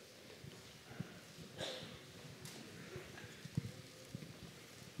together.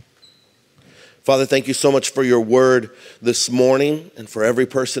 Father, thank you so much for your word this morning and for every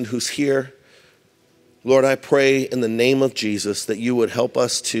person who's here. Lord, I pray in the name of Jesus that you would help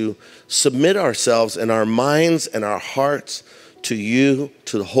us to submit ourselves and our minds and our hearts to you,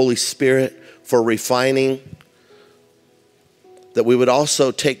 to the Holy Spirit for refining. That we would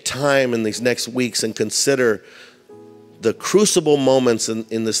also take time in these next weeks and consider the crucible moments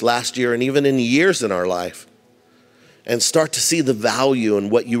in this last year and even in years in our life, and start to see the value in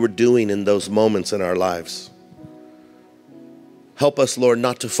what you were doing in those moments in our lives. Help us, Lord,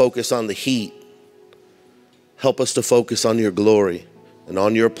 not to focus on the heat. Help us to focus on your glory and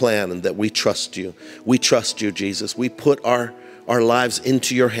on your plan, and that we trust you. We trust you, Jesus. We put our lives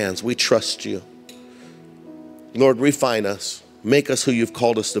into your hands. We trust you. Lord, refine us. Make us who you've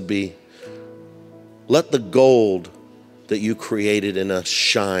called us to be. Let the gold that you created in us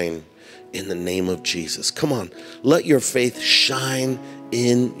shine in the name of Jesus. Come on, let your faith shine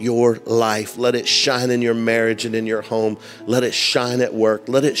in your life. Let it shine in your marriage and in your home. Let it shine at work.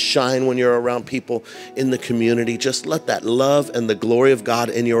 Let it shine when you're around people in the community. Just let that love and the glory of God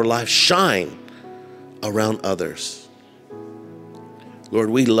in your life shine around others. Lord,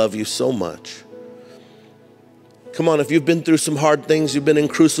 we love you so much. Come on, if you've been through some hard things, you've been in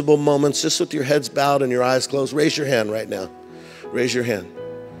crucible moments, just with your heads bowed and your eyes closed, raise your hand right now. Raise your hand.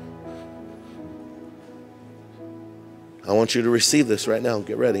 I want you to receive this right now.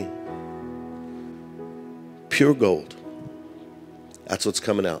 Get ready. Pure gold. That's what's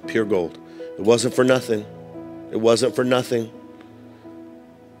coming out. Pure gold. It wasn't for nothing. It wasn't for nothing.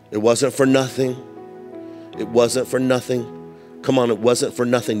 It wasn't for nothing. It wasn't for nothing. Come on, it wasn't for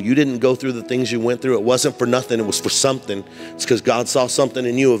nothing. You didn't go through the things you went through. It wasn't for nothing. It was for something. It's because God saw something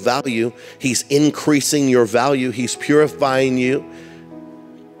in you of value. He's increasing your value. He's purifying you.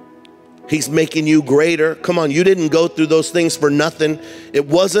 He's making you greater. Come on, you didn't go through those things for nothing. It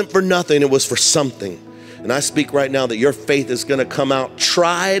wasn't for nothing, it was for something. And I speak right now that your faith is gonna come out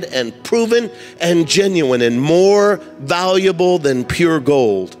tried and proven and genuine and more valuable than pure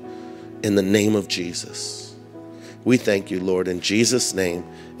gold in the name of Jesus. We thank you, Lord, in Jesus' name,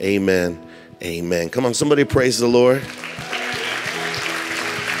 amen, amen. Come on, somebody praise the Lord.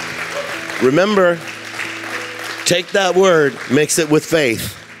 Remember, take that word, mix it with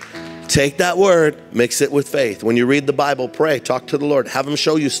faith. Take that word, mix it with faith. When you read the Bible, pray, talk to the Lord, have him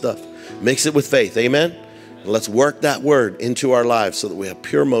show you stuff. Mix it with faith, amen? And let's work that word into our lives so that we have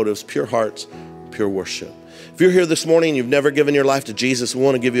pure motives, pure hearts, pure worship. If you're here this morning and you've never given your life to Jesus, we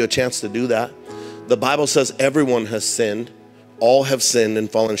want to give you a chance to do that. The Bible says everyone has sinned. All have sinned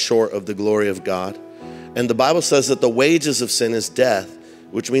and fallen short of the glory of God. And the Bible says that the wages of sin is death,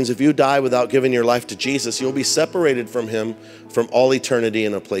 which means if you die without giving your life to Jesus, you'll be separated from him from all eternity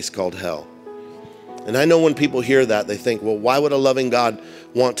in a place called hell. And I know when people hear that, they think, well, why would a loving God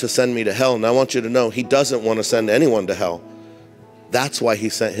want to send me to hell? And I want you to know he doesn't want to send anyone to hell. That's why he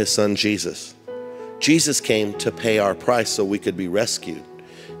sent his son, Jesus. Jesus came to pay our price so we could be rescued.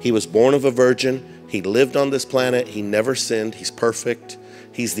 He was born of a virgin. He lived on this planet. He never sinned. He's perfect.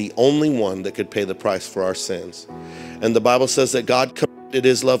 He's the only one that could pay the price for our sins. And the Bible says that God commended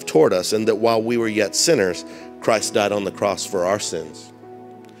his love toward us, and that while we were yet sinners, Christ died on the cross for our sins.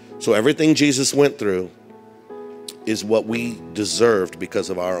 So everything Jesus went through is what we deserved because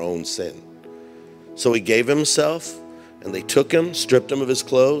of our own sin. So he gave himself, and they took him, stripped him of his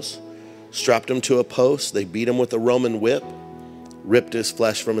clothes, strapped him to a post. They beat him with a Roman whip, ripped his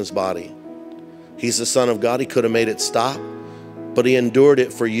flesh from his body. He's the Son of God. He could have made it stop, but he endured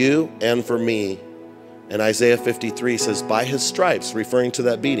it for you and for me. And Isaiah 53 says, by his stripes, referring to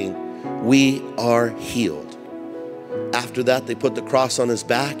that beating, we are healed. After that, they put the cross on his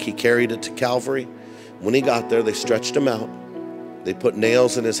back. He carried it to Calvary. When he got there, they stretched him out. They put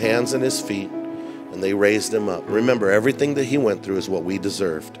nails in his hands and his feet, and they raised him up. Remember, everything that he went through is what we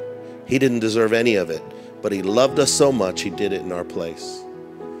deserved. He didn't deserve any of it, but he loved us so much, he did it in our place.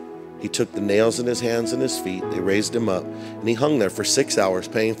 He took the nails in his hands and his feet. They raised him up, and he hung there for 6 hours,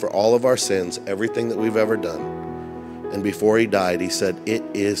 paying for all of our sins, everything that we've ever done. And before he died, he said, it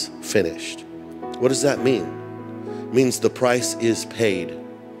is finished. What does that mean? It means the price is paid.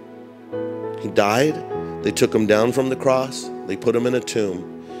 He died. They took him down from the cross. They put him in a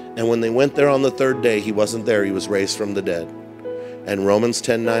tomb. And when they went there on the third day, he wasn't there. He was raised from the dead. And Romans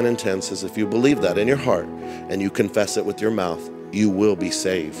 10:9 and 10 says, if you believe that in your heart and you confess it with your mouth, you will be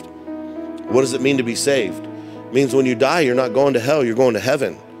saved. What does it mean to be saved? It means when you die, you're not going to hell, you're going to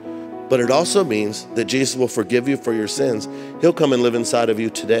heaven. But it also means that Jesus will forgive you for your sins. He'll come and live inside of you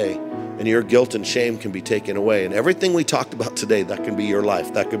today, and your guilt and shame can be taken away. And everything we talked about today, that can be your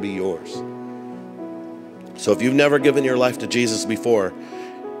life, that could be yours. So if you've never given your life to Jesus before,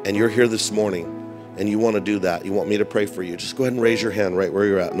 and you're here this morning, and you want to do that, you want me to pray for you, just go ahead and raise your hand right where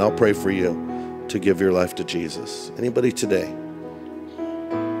you're at, and I'll pray for you to give your life to Jesus. Anybody today?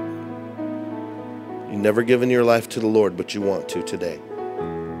 You've never given your life to the Lord, but you want to today.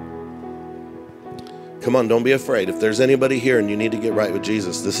 Come on, don't be afraid. If there's anybody here and you need to get right with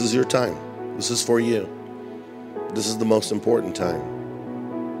Jesus, this is your time. This is for you. This is the most important time.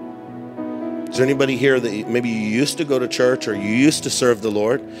 Is there anybody here that maybe you used to go to church or you used to serve the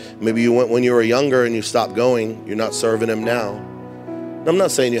Lord? Maybe you went when you were younger and you stopped going. You're not serving him now. I'm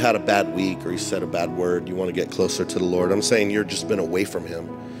not saying you had a bad week or you said a bad word. You want to get closer to the Lord. I'm saying you've just been away from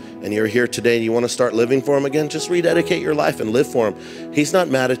him. And you're here today and you want to start living for him again, just rededicate your life and live for him. He's not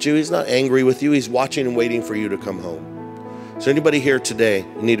mad at you. He's not angry with you. He's watching and waiting for you to come home. Is there anybody here today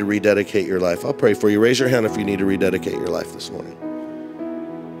you need to rededicate your life? I'll pray for you. Raise your hand if you need to rededicate your life this morning.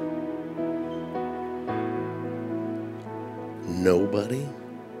 Nobody?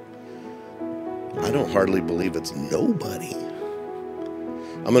 I don't hardly believe it's nobody.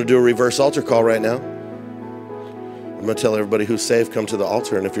 I'm going to do a reverse altar call right now. I'm going to tell everybody who's saved, come to the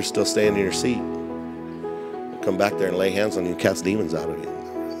altar, and if you're still staying in your seat, come back there and lay hands on you and cast demons out of you.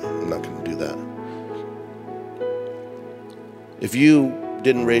 I'm not going to do that. If you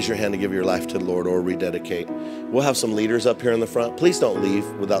didn't raise your hand to give your life to the Lord or rededicate, we'll have some leaders up here in the front. Please don't leave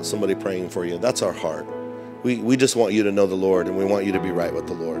without somebody praying for you. That's our heart. We just want you to know the Lord, and we want you to be right with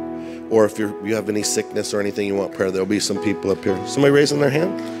the Lord. Or if you have any sickness or anything you want prayer, there'll be some people up here. Somebody raising their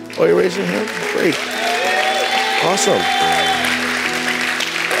hand? Oh, you're raising your hand? Great. Awesome.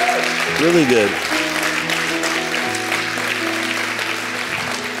 Really good.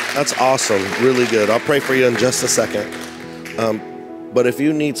 That's awesome. Really good. I'll pray for you in just a second. But if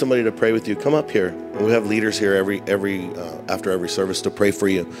you need somebody to pray with you, come up here. And we have leaders here after every service to pray for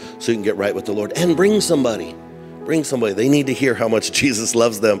you so you can get right with the Lord. And bring somebody. Bring somebody. They need to hear how much Jesus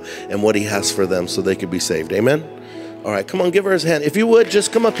loves them and what he has for them so they could be saved. Amen? All right, come on, give her his hand. If you would,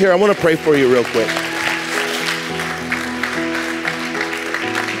 just come up here. I want to pray for you real quick.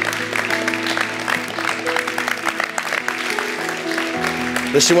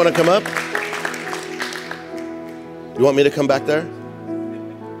 Does she want to come up? You want me to come back there?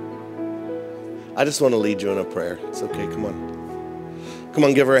 I just want to lead you in a prayer. It's okay, come on. Come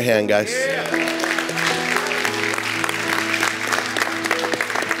on, give her a hand, guys.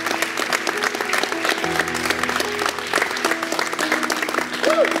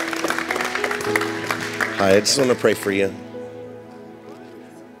 Hi, I just want to pray for you.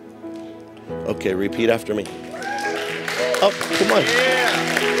 Okay, repeat after me. Oh, come on.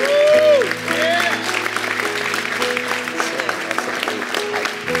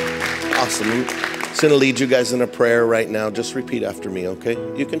 Awesome. I'm just going to lead you guys in a prayer right now. Just repeat after me, okay?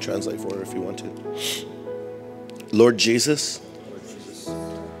 You can translate for her if you want to. Lord Jesus,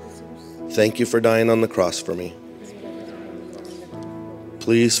 thank you for dying on the cross for me.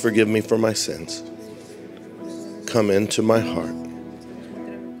 Please forgive me for my sins. Come into my heart.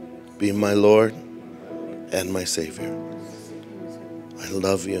 Be my Lord and my Savior. I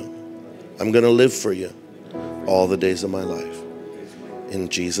love you. I'm going to live for you all the days of my life. In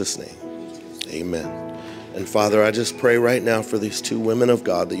Jesus' name, amen. And Father, I just pray right now for these two women of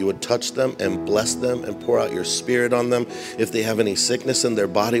God that you would touch them and bless them and pour out your spirit on them. If they have any sickness in their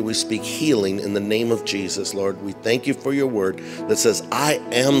body, we speak healing in the name of Jesus, Lord. We thank you for your word that says, I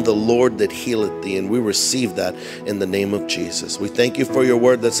am the Lord that healeth thee. And we receive that in the name of Jesus. We thank you for your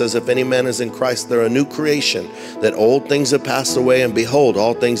word that says, if any man is in Christ, they're a new creation, that old things have passed away, and behold,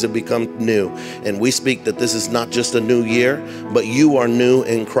 all things have become new. And we speak that this is not just a new year, but you are new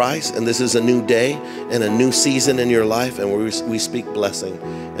in Christ, and this is a new day and a new season in your life, and we speak blessing,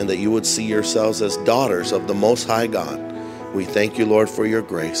 and that you would see yourselves as daughters of the Most High God. We thank you, Lord, for your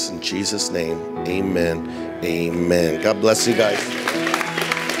grace. In Jesus' name, amen. Amen. God bless you guys.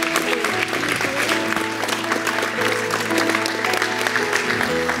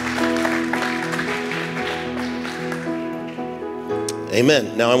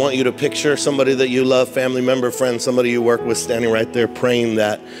 Amen. Now I want you to picture somebody that you love, family member, friend, somebody you work with, standing right there praying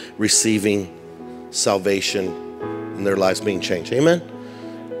that, receiving salvation and their lives being changed. Amen.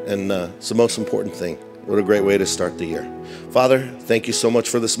 And it's the most important thing. What a great way to start the year. Father, thank you so much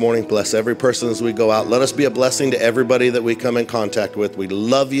for this morning. Bless every person as we go out. Let us be a blessing to everybody that we come in contact with. We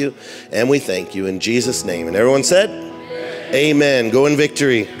love you and we thank you in Jesus' name. And everyone said, amen. Go in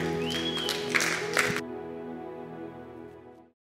victory.